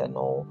going mad and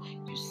all.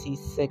 You see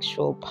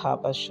sexual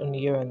perversion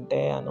here and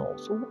there and all.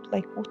 So,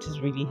 what is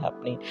really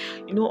happening?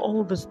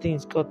 All these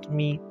things got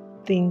me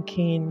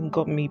thinking,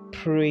 got me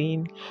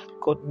praying,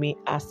 got me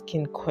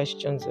asking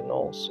questions and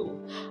all. So,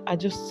 I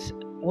just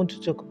want to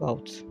talk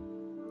about,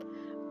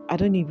 I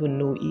don't even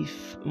know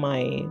if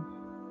my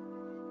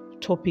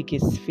topic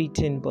is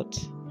fitting, but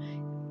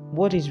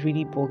what is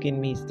really bugging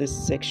me is this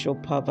sexual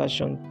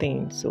perversion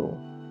thing. So,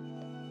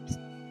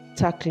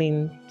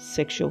 tackling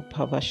sexual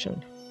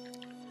perversion.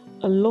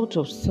 A lot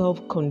of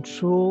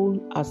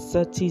self-control,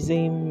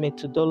 asceticism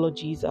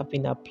methodologies have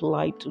been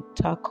applied to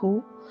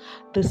tackle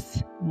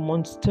this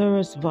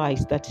monstrous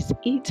vice that is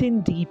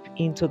eating deep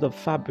into the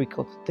fabric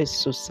of this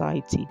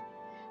society,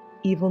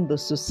 even the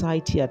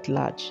society at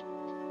large,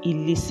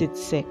 illicit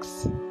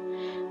sex.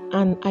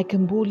 And I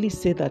can boldly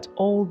say that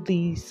all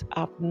these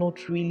have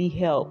not really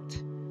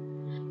helped.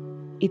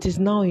 It is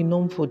now a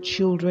norm for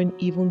children,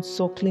 even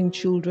suckling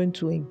children,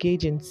 to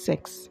engage in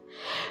sex.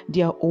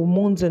 Their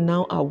hormones are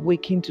now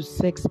awakening to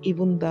sex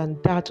even than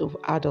that of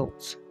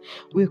adults.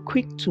 We're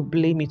quick to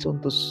blame it on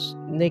the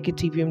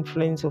negative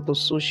influence of the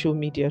social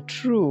media.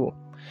 True,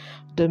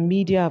 the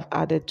media have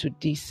added to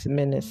this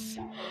menace.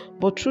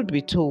 But truth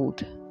be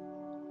told,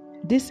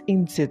 this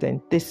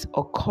incident, this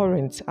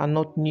occurrence are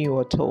not new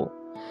at all.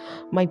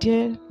 My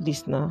dear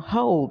listener,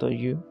 how old are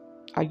you?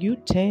 Are you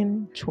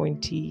 10,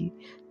 20,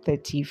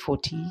 30,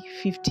 40,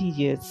 50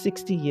 years,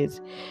 60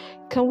 years?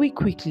 Can we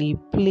quickly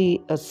play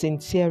a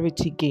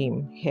sincerity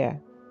game here?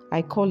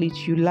 I call it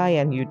you lie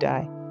and you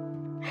die.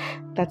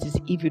 That is,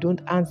 if you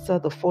don't answer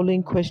the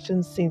following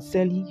questions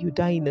sincerely, you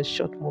die in a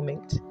short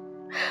moment.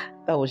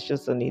 That was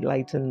just an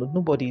enlightened note.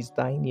 Nobody is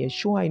dying here.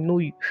 Sure, I know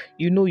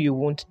you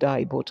won't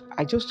die, but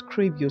I just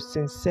crave your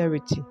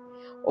sincerity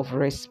of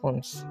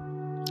response.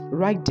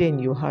 Right there in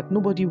your heart,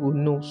 nobody will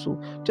know. So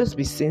just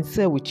be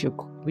sincere with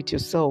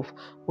yourself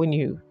when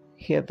you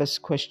hear this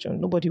question.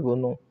 Nobody will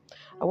know.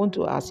 I want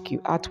to ask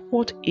you, at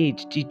what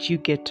age did you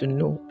get to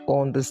know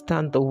or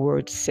understand the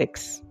word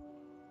sex?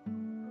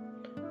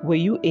 Were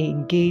you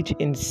engaged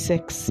in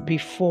sex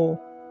before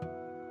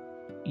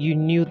you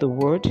knew the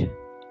word?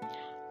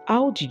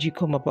 How did you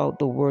come about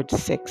the word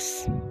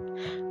sex?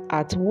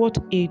 At what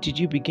age did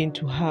you begin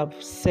to have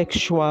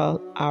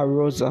sexual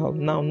arousal?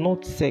 Now,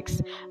 not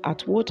sex.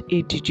 At what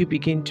age did you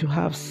begin to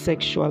have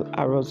sexual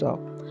arousal?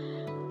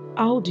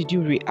 How did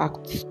you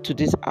react to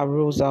this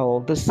arousal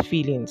or these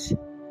feelings?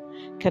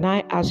 Can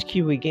I ask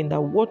you again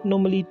that what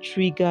normally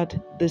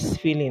triggered these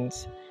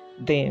feelings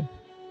then?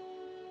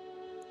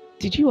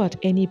 Did you at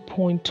any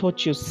point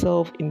touch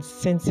yourself in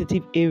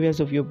sensitive areas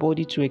of your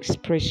body to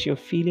express your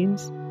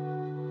feelings?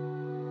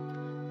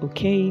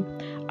 Okay.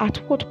 At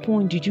what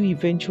point did you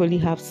eventually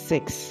have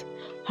sex?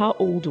 How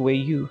old were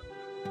you?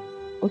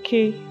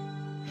 Okay.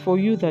 For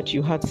you that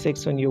you had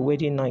sex on your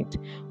wedding night,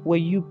 were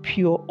you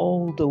pure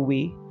all the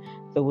way?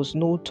 There was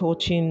no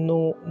touching,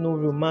 no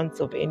romance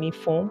of any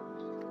form?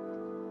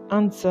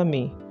 Answer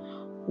me.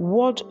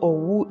 What or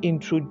who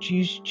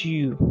introduced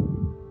you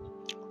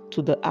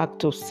to the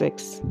act of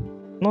sex?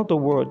 Not the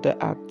word,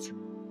 the act.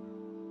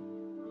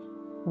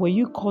 Were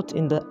you caught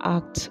in the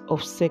act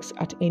of sex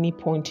at any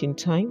point in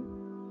time?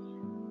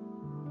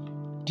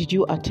 Did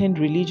you attend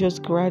religious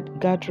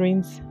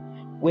gatherings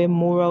where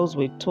morals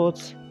were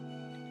taught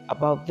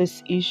about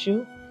this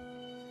issue?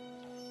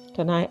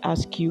 Can I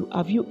ask you,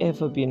 have you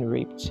ever been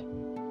raped?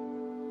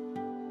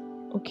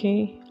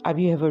 Okay, have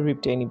you ever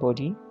raped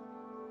anybody?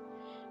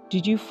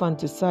 Did you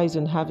fantasize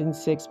on having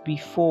sex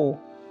before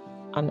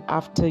and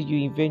after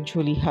you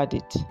eventually had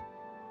it?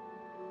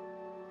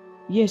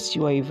 Yes,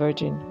 you are a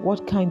virgin.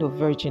 What kind of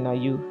virgin are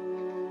you?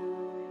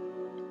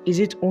 Is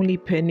it only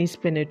penis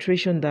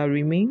penetration that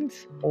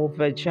remains or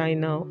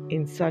vaginal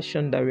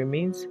insertion that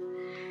remains?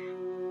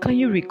 Can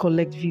you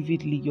recollect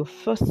vividly your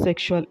first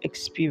sexual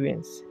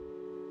experience?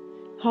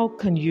 How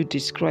can you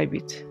describe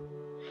it?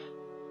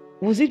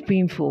 Was it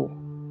painful?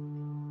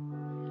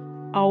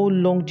 How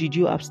long did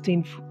you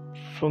abstain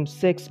from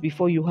sex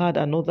before you had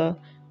another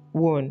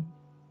one?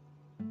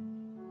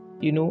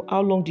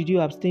 How long did you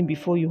abstain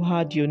before you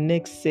had your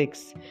next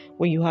sex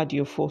when you had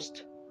your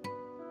first?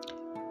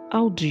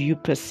 How do you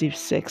perceive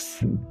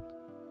sex?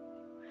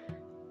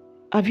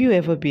 Have you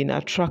ever been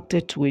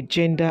attracted to a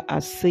gender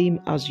as same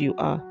as you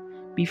are?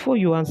 Before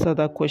you answer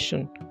that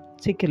question,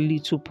 take a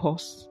little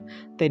pause,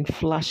 then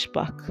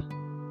flashback.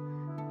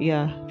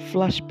 Yeah,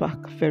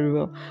 flashback very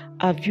well.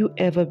 Have you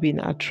ever been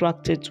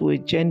attracted to a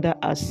gender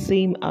as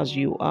same as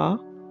you are?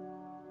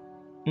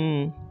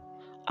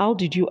 How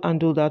did you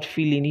handle that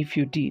feeling if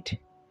you did?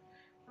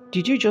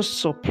 Did you just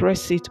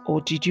suppress it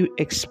or did you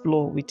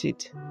explore with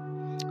it?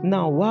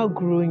 Now, while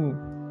growing,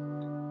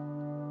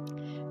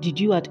 did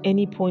you at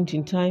any point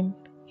in time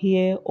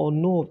hear or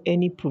know of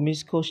any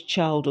promiscuous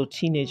child or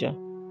teenager?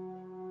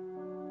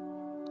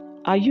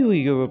 Are you a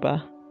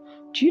Yoruba?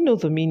 Do you know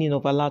the meaning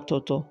of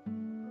alatoto?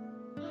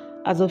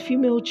 As a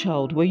female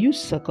child, were you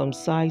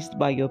circumcised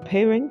by your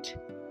parent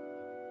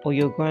or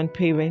your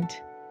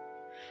grandparent?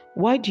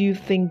 Why do you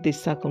think they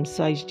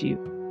circumcised you?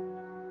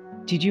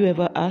 Did you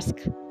ever ask?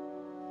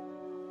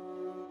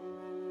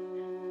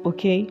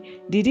 Okay,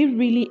 did it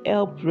really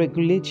help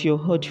regulate your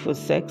urge for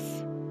sex?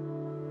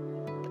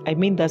 I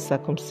mean that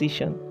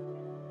circumcision.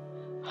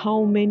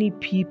 How many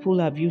people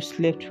have you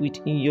slept with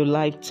in your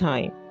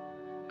lifetime?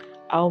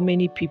 How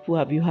many people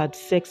have you had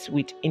sex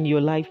with in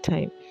your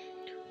lifetime?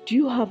 Do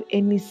you have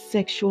any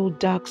sexual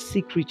dark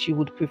secret you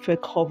would prefer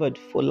covered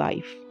for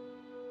life?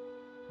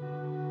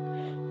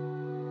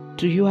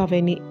 Do you have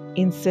any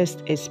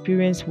incest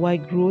experience while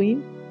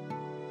growing?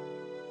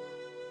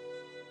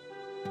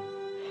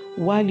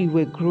 While you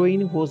were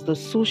growing, was the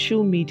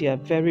social media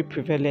very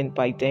prevalent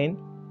by then?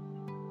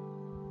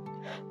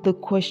 The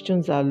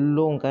questions are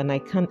long and I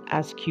can't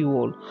ask you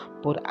all,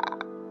 but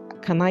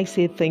can I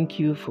say thank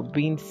you for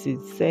being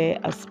sincere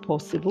as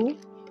possible?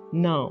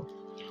 Now,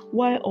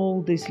 why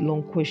all these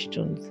long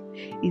questions?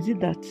 Is it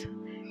that,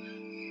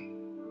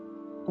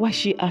 why is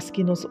she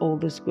asking us all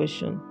this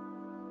question?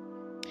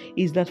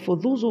 Is that for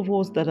those of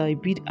us that are a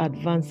bit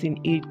advanced in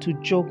age to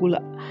juggle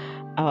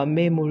our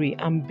memory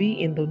and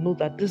be in the know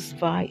that this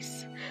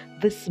vice,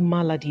 this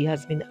malady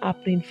has been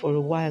happening for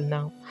a while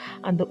now,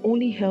 and the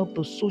only help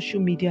the social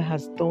media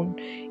has done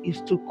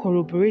is to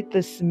corroborate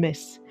this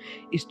mess,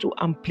 is to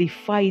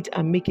amplify it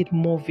and make it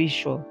more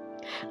visual.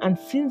 And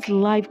since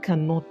life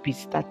cannot be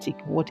static,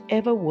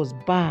 whatever was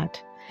bad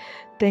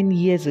 10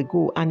 years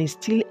ago and is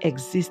still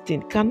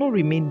existing cannot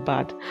remain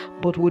bad,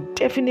 but would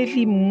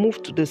definitely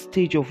move to the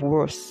stage of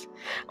worse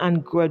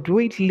and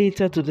graduate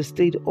later to the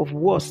state of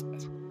worst.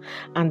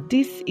 And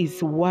this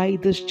is why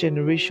this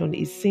generation,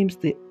 it seems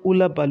the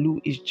hula baloo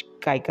is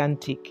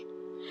gigantic.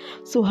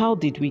 So how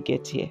did we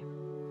get here?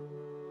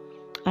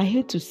 I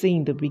hate to say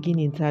in the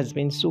beginning it has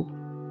been so,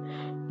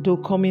 though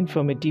coming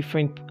from a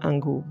different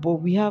angle, but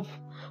we have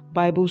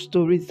Bible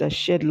stories that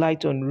shed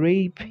light on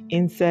rape,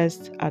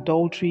 incest,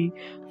 adultery,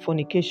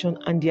 fornication,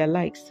 and their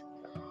likes.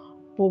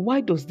 But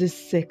why does this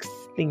sex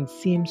thing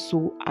seem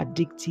so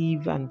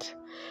addictive and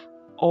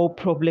all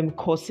problem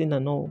causing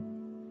and all?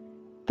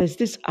 There's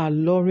this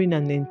alluring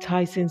and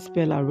enticing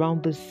spell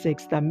around the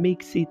sex that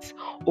makes it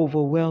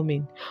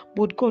overwhelming.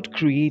 But God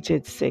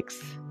created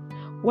sex.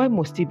 Why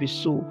must it be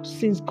so,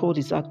 since God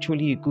is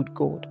actually a good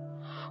God?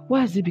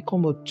 Why has it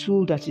become a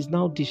tool that is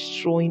now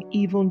destroying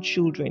even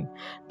children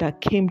that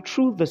came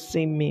through the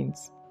same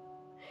means?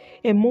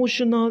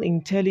 Emotional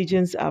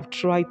intelligence have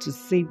tried to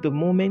save the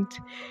moment,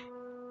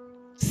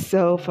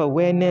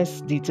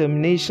 self-awareness,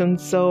 determination,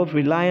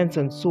 self-reliance,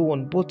 and so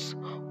on. But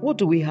what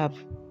do we have?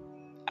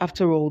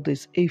 After all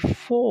this, a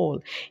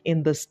fall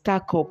in the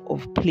stack up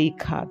of play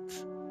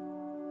cards.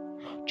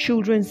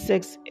 Children's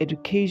sex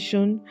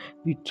education,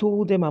 we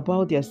told them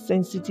about their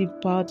sensitive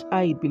part,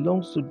 how it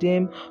belongs to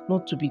them,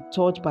 not to be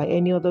touched by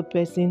any other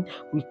person.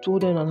 We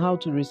told them on how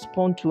to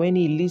respond to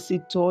any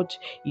illicit touch.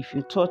 If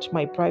you touch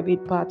my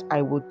private part,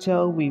 I will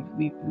tell. We've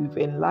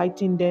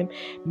enlightened them.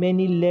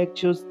 Many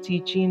lectures,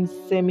 teachings,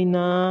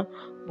 seminar,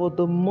 but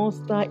the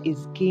monster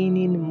is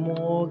gaining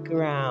more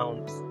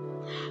ground.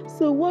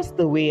 So what's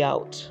the way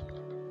out?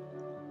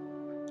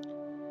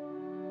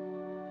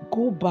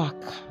 Go back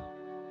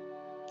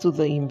to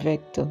the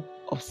inventor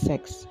of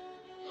sex.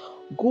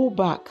 Go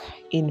back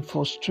in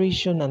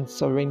frustration and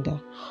surrender.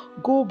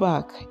 Go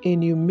back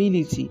in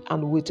humility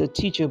and with a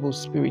teachable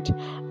spirit.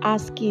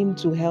 Ask him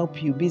to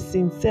help you. Be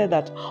sincere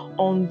that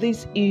on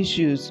these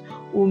issues,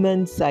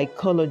 women's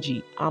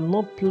psychology, I'm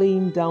not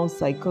playing down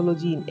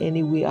psychology in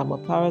any way. I'm a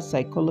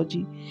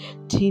parapsychology,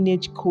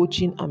 teenage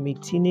coaching, I'm a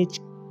teenage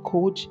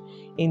coach,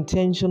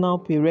 intentional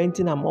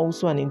parenting, I'm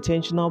also an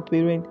intentional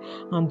parent,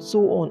 and so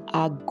on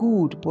are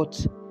good,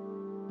 but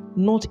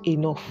not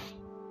enough.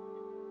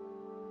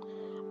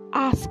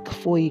 Ask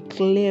for a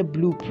clear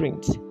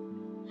blueprint.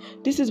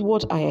 This is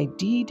what I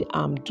did,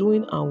 I'm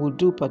doing, and will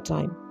do per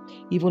time,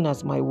 even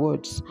as my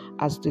words,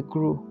 as they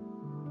grow.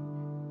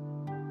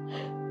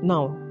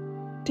 Now,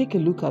 take a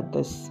look at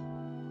this.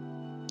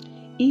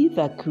 He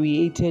that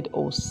created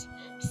us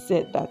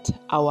said that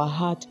our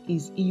heart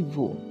is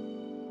evil.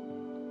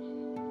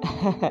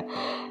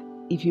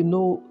 If you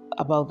know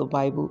about the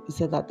Bible, it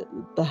said that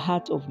the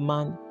heart of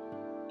man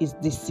is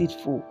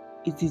deceitful.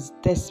 It is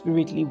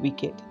desperately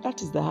wicked.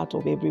 That is the heart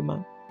of every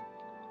man.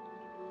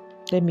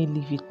 Let me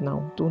leave it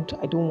now.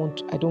 I don't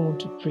want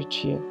to preach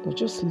here, but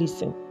just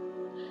listen.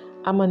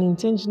 I'm an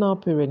intentional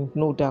parent,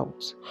 no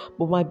doubt,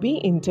 but my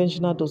being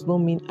intentional does not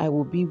mean I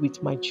will be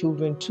with my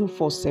children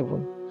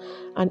 24/7.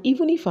 And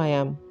even if I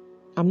am,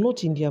 I'm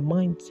not in their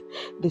minds.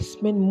 They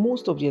spend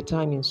most of their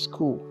time in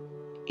school,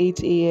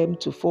 8 a.m.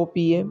 to 4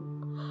 p.m.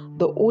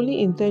 The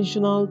only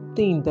intentional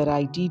thing that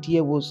I did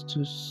here was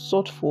to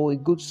sort for a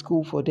good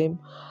school for them.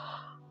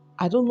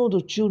 I don't know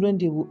the children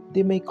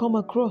they may come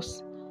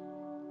across.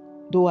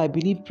 Though I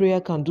believe prayer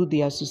can do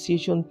the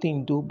association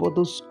thing though, but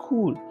the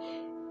school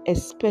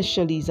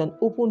especially is an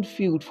open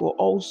field for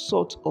all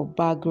sorts of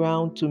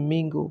background to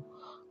mingle.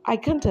 I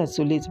can't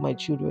isolate my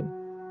children.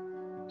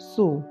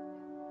 So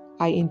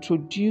I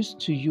introduce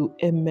to you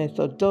a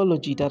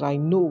methodology that I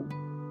know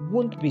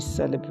won't be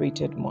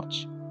celebrated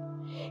much.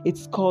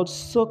 It's called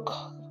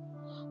Sokfotl.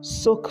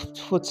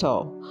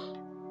 Sokfotl.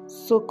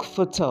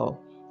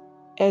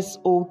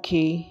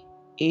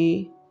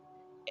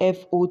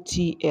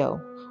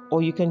 SOKAFOTL,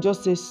 or you can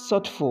just say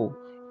Sotfol,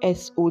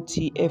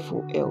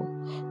 SOTFOL.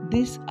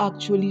 This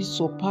actually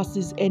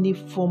surpasses any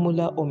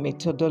formula or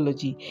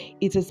methodology.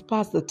 It has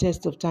passed the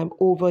test of time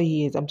over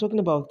years. I'm talking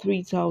about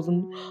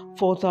 3,000,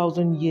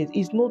 4,000 years.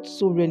 It's not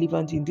so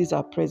relevant in this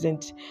our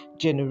present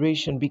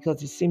generation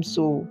because it seems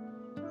so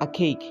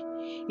archaic.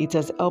 It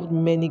has helped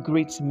many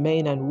great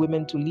men and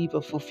women to live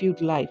a fulfilled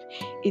life.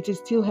 It is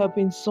still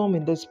helping some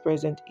in this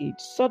present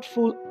age.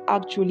 Thoughtful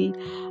actually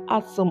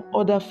adds some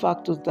other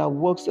factors that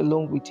works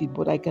along with it,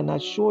 but I can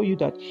assure you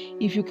that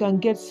if you can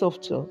get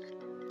softer,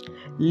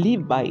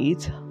 live by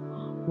it,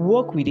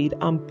 work with it,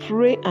 and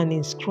pray and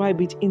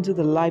inscribe it into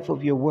the life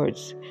of your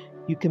words,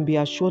 you can be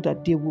assured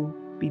that they will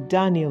be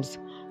Daniel's,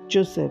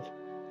 Joseph,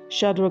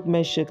 Shadrach,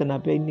 Meshach, and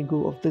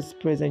Abednego of this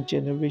present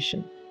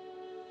generation.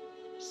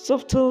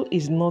 Subtle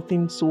is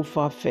nothing so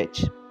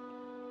far-fetched,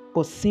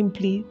 but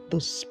simply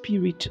the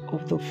spirit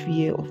of the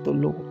fear of the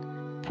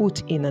Lord,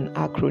 put in an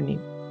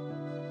acronym.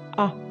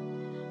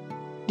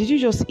 Did you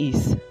just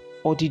ease?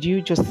 Or did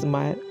you just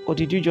smile? Or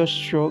did you just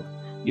shrug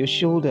your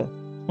shoulder?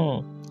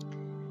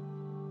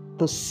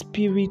 The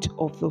spirit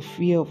of the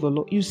fear of the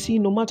Lord. You see,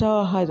 no matter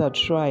how hard I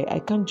try, I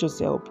can't just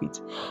help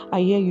it.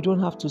 I hear you don't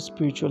have to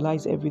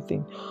spiritualize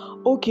everything.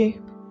 Okay,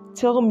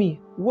 tell me,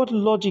 what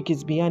logic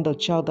is behind a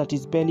child that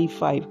is barely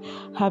 5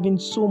 having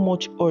so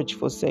much urge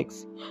for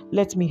sex?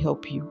 Let me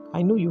help you.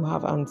 I know you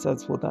have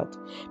answers for that.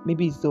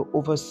 Maybe it's the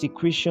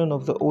oversecretion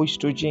of the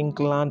estrogen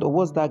gland, or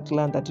what's that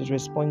gland that is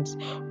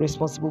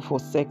responsible for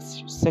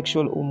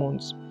sexual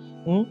hormones?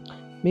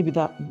 Maybe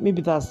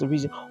that's the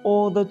reason.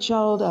 Or the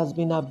child has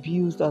been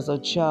abused as a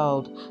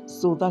child,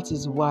 so that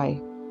is why.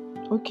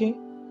 Okay.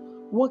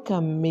 What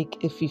can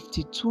make a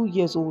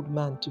 52-year-old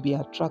man to be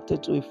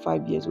attracted to a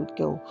 5-year-old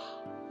girl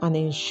and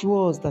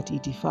ensures that he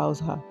defiles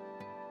her?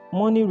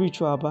 Money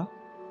ritual,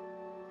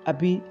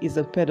 Abi is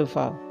a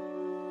pedophile.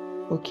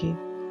 Okay,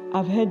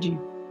 I've heard you.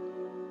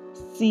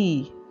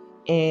 See,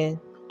 and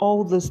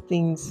all those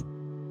things,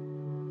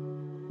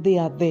 they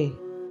are there.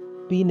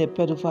 Being a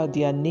pedophile,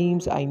 their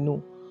names I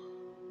know.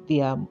 They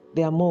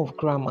are more of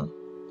grammar.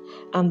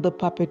 And the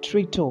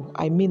perpetrator,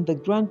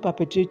 the grand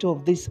perpetrator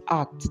of this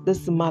act,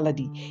 this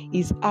malady,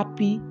 is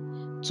happy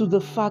to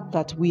the fact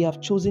that we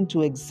have chosen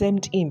to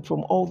exempt him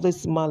from all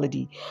this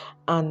malady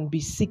and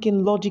be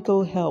seeking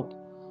logical help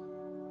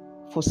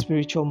for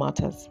spiritual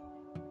matters.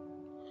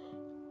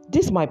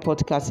 This my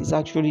podcast is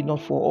actually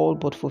not for all,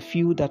 but for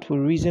few that will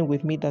reason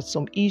with me that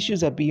some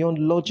issues are beyond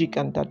logic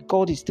and that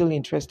God is still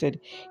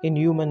interested in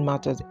human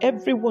matters.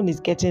 Everyone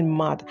is getting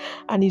mad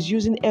and is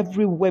using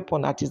every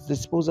weapon at his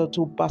disposal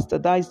to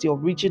bastardize the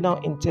original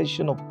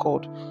intention of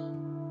God.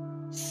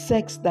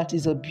 Sex that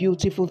is a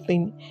beautiful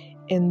thing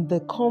in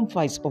the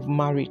confines of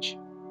marriage.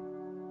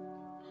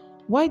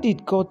 Why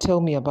did God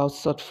tell me about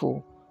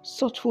Sotful?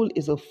 Sotful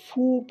is a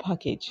full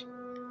package.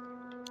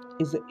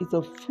 It's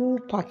a full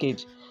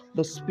package.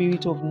 The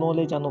spirit of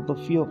knowledge and of the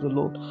fear of the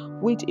Lord.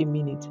 Wait a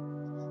minute.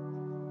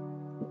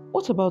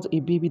 What about a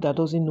baby that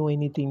doesn't know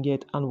anything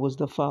yet and was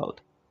defiled?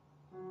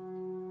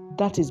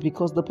 That is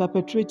because the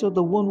perpetrator,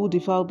 the one who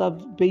defiled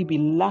that baby,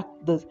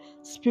 lacked the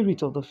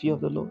spirit of the fear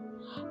of the Lord.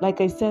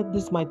 Like I said,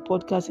 my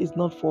podcast is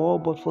not for all,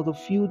 but for the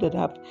few that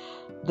have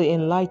the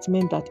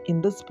enlightenment that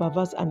in this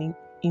perverse and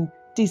in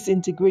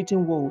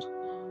disintegrating world,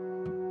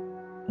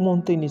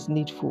 one thing is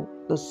needful: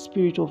 the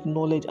spirit of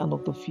knowledge and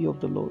of the fear of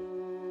the Lord.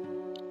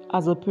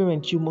 As a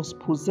parent, you must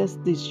possess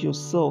this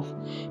yourself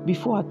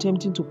before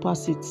attempting to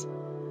pass it.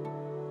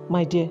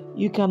 My dear,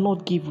 you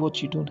cannot give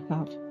what you don't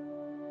have.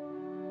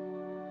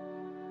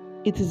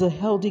 It is a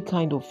healthy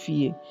kind of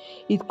fear.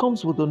 It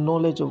comes with the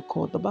knowledge of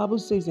God. The Bible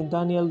says in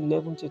Daniel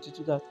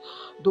 11:32 that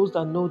those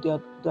that know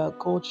their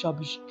God shall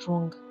be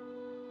strong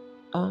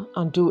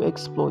and do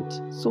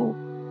exploits. So,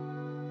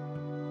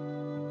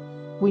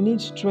 we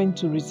need strength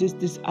to resist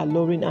this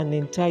alluring and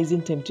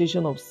enticing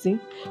temptation of sin.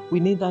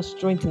 We need that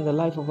strength in the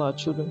life of our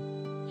children.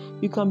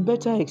 You can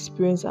better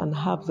experience and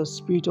have the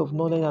spirit of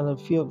knowledge and the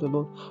fear of the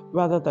Lord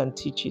rather than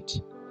teach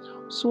it.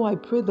 So I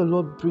pray the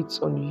Lord breathes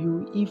on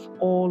you if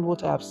all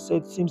what I have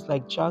said seems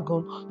like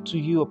jargon to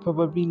you or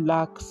probably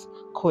lacks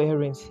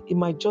coherence. It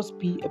might just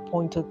be a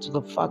pointer to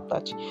the fact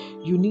that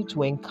you need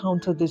to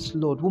encounter this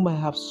Lord whom I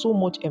have so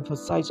much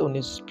emphasized on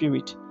his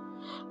spirit,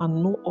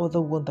 and no other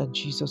one than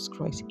Jesus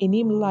Christ. In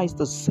him lies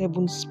the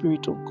seventh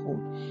Spirit of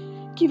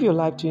God. Give your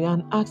life to him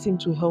and ask him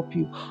to help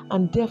you,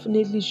 and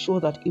definitely sure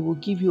that it will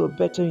give you a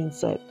better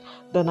insight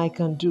than I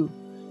can do.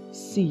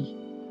 See,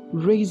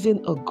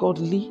 raising a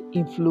godly,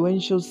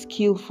 influential,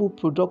 skillful,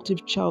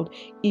 productive child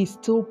is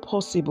still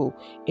possible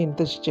in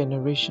this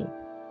generation.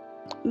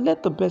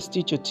 Let the best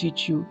teacher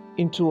teach you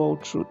into all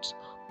truth.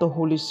 The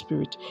Holy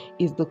Spirit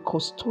is the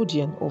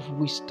custodian of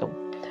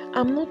wisdom.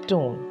 I'm not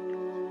done.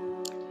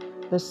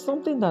 There's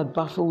something that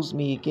baffles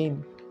me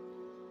again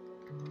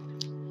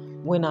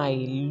when I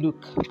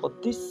look,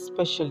 but this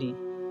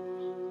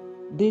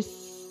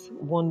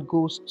one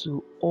goes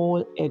to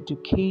all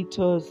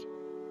educators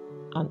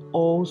and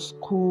all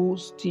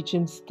schools,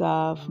 teaching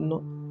staff,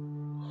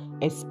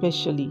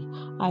 especially.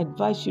 I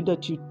advise you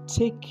that you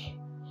take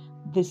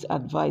this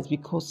advice,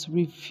 because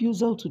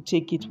refusal to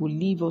take it will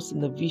leave us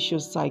in a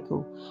vicious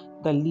cycle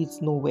that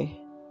leads nowhere.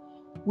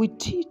 We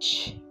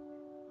teach,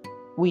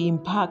 we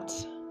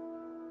impact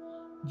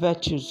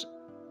virtues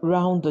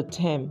round the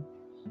term,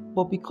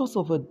 but because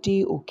of a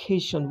day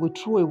occasion, we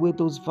throw away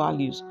those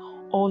values,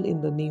 all in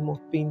the name of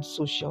being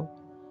social.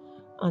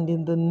 And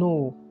in the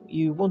know,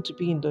 you want to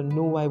be in the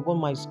know. I want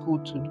my school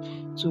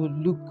to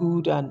look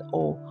good and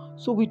all.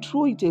 So we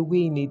throw it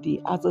away in a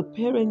day. As a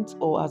parent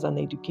or as an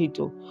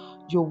educator,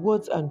 your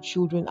words and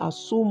children are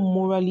so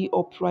morally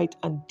upright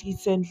and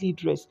decently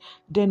dressed.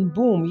 Then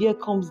boom, here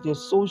comes their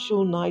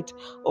social night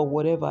or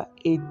whatever,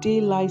 a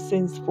day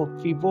license for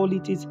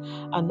frivolities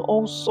and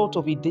all sort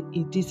of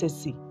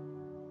indecency.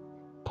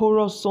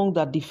 Porous songs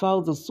that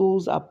defile the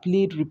souls are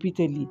played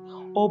repeatedly,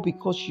 all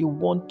because you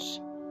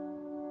want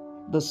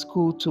the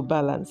school to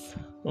balance.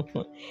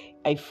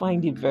 I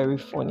find it very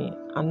funny,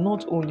 and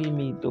not only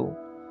me though.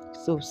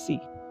 So see,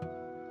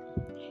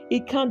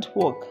 it can't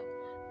work.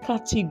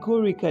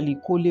 Categorically,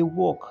 call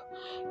work.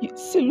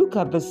 See, look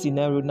at the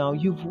scenario now.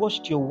 You've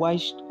washed your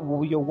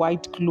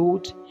white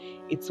cloth,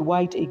 it's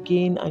white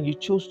again, and you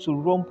chose to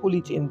rumple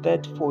it in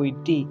that for a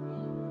day.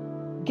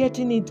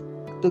 Getting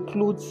the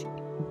clothes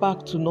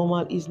back to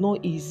normal is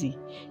not easy.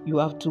 You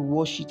have to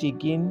wash it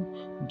again,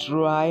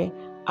 dry,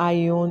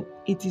 iron.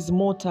 It is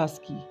more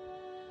tasky.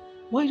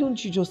 Why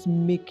don't you just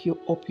make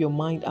up your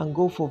mind and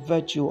go for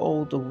virtue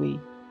all the way?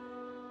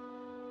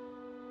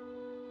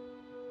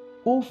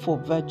 Go for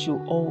virtue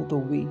all the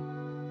way.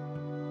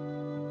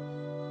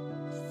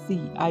 See,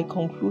 I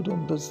conclude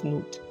on this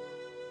note.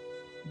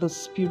 The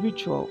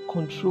spiritual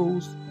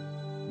controls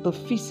the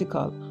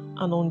physical,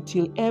 and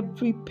until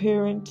every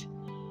parent,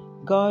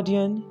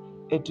 guardian,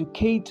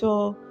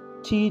 educator,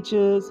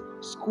 teachers,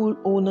 school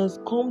owners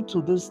come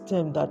to this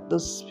term that the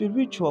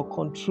spiritual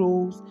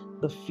controls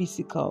the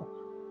physical,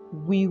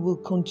 we will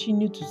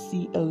continue to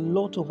see a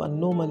lot of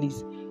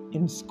anomalies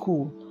in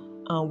school,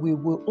 and we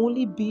will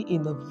only be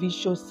in a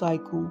vicious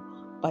cycle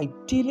by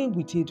dealing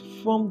with it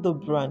from the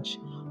branch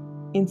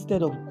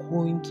instead of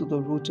going to the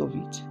root of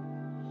it.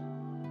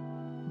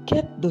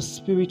 Get the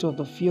spirit of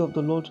the fear of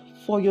the Lord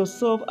for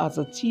yourself as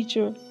a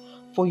teacher,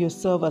 for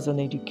yourself as an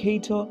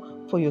educator,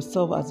 for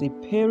yourself as a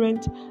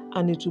parent,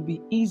 and it will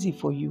be easy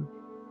for you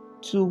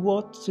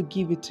to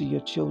give it to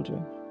your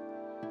children.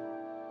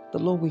 The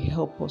Lord will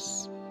help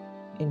us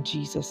in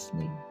Jesus'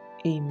 name.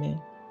 Amen.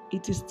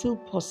 It is still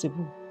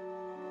possible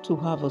to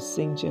have a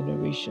sane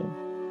generation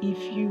if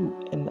you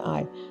and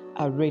I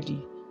are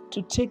ready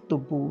to take the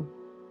bull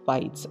by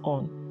its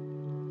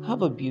horn.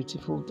 Have a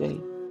beautiful day.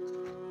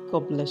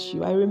 God bless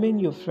you. I remain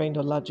your friend,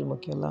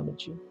 Olajumoke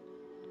Olamijo.